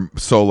Burr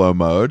solo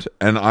mode.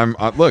 And I'm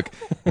look,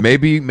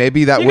 maybe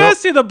that you guys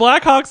see the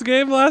Blackhawks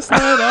game last night?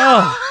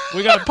 Oh,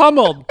 we got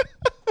pummeled.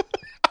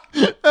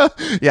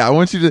 Yeah, I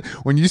want you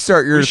to we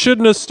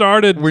shouldn't have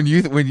started when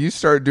you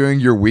start doing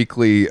your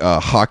weekly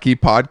hockey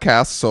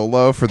podcast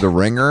solo for the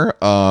Ringer.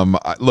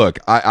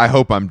 I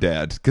hope I'm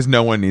dead because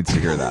no one needs to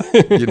hear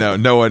that.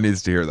 No one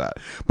needs to hear that.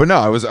 But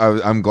no,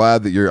 I'm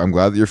glad that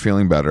you're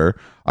feeling better.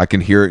 I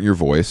can hear it in your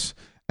voice,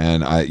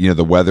 and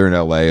the weather in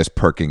LA is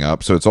perking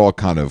up, so it's all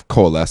kind of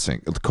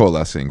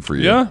coalescing for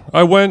you. Yeah,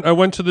 I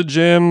went to the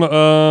gym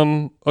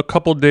a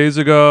couple days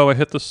ago. I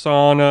hit the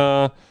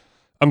sauna.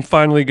 I'm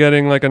finally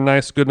getting like a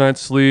nice good night's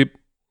sleep.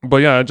 but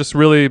yeah,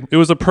 it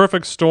was a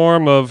perfect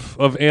storm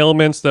of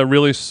ailments that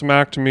really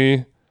smacked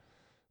me,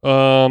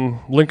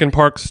 Linkin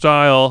Park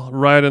style,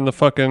 right in the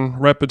fucking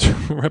right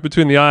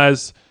between the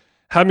eyes.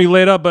 Had me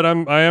laid up, but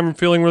I am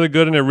feeling really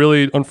good, and it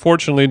really,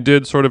 unfortunately,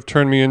 did sort of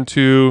turn me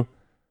into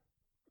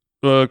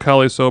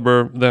Cali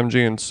sober them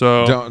jeans.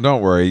 So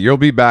don't worry, you'll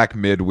be back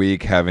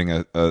midweek having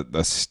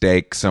a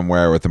steak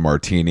somewhere with a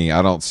martini.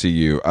 I don't see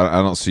you.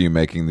 I don't see you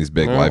making these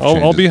big life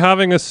changes. I'll be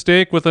having a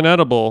steak with an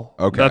edible.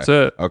 Okay, that's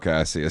it. Okay,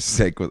 I see a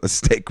steak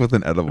with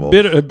an edible.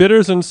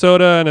 Bitters and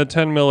soda and a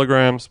 10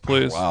 milligrams,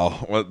 please.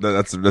 Wow,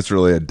 that's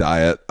really a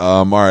diet.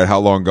 All right, how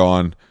long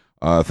gone?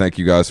 Thank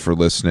you guys for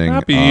listening.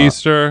 Happy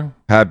Easter.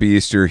 Happy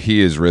Easter.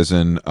 He is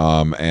risen.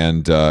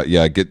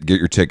 Get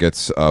your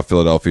tickets.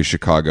 Philadelphia,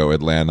 Chicago,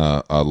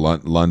 Atlanta,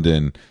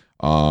 London,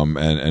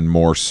 and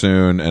more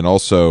soon. And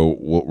also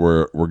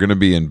we're going to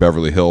be in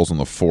Beverly Hills on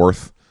the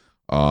 4th.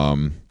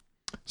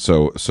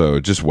 So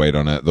just wait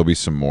on it. There'll be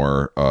some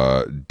more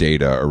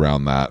data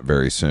around that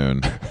very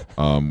soon.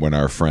 When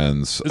our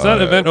friends is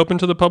that event open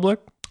to the public?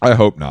 I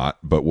hope not,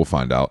 but we'll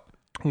find out.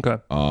 Okay.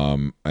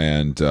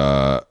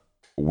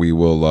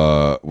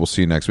 We'll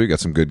see you next week. Got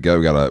some good guests.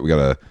 We got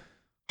a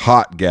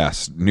hot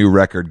guest, new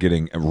record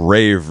getting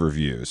rave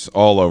reviews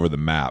all over the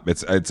map.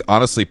 It's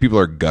honestly, people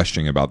are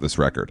gushing about this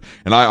record,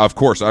 and I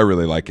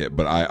really like it.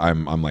 But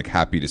I'm like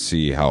happy to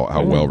see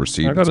how well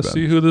received. I gotta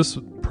see who this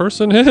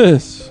person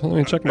is. Let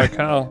me check my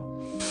cal.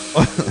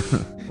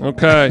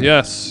 Okay.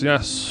 Yes.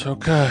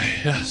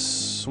 Okay.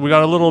 Yes. We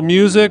got a little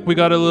music. We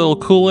got a little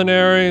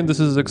culinary. This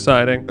is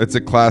exciting. It's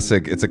a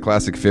classic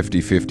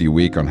 50-50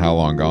 week on How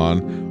Long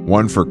Gone.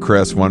 One for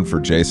Chris, one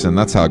for Jason.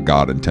 That's how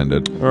God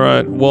intended. All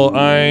right. Well,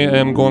 I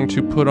am going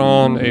to put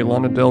on a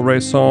Lana Del Rey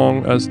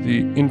song as the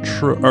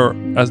intro or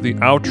as the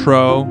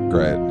outro.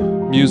 Great.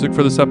 Music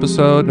for this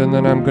episode, and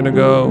then I'm gonna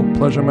go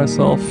pleasure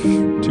myself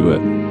to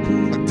it.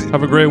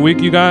 Have a great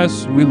week, you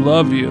guys. We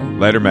love you.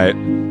 Later, mate.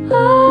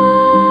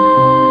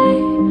 I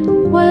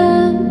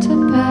went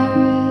to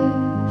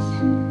Paris,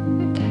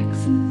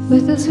 Texas,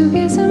 with a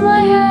suitcase in my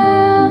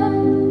hand.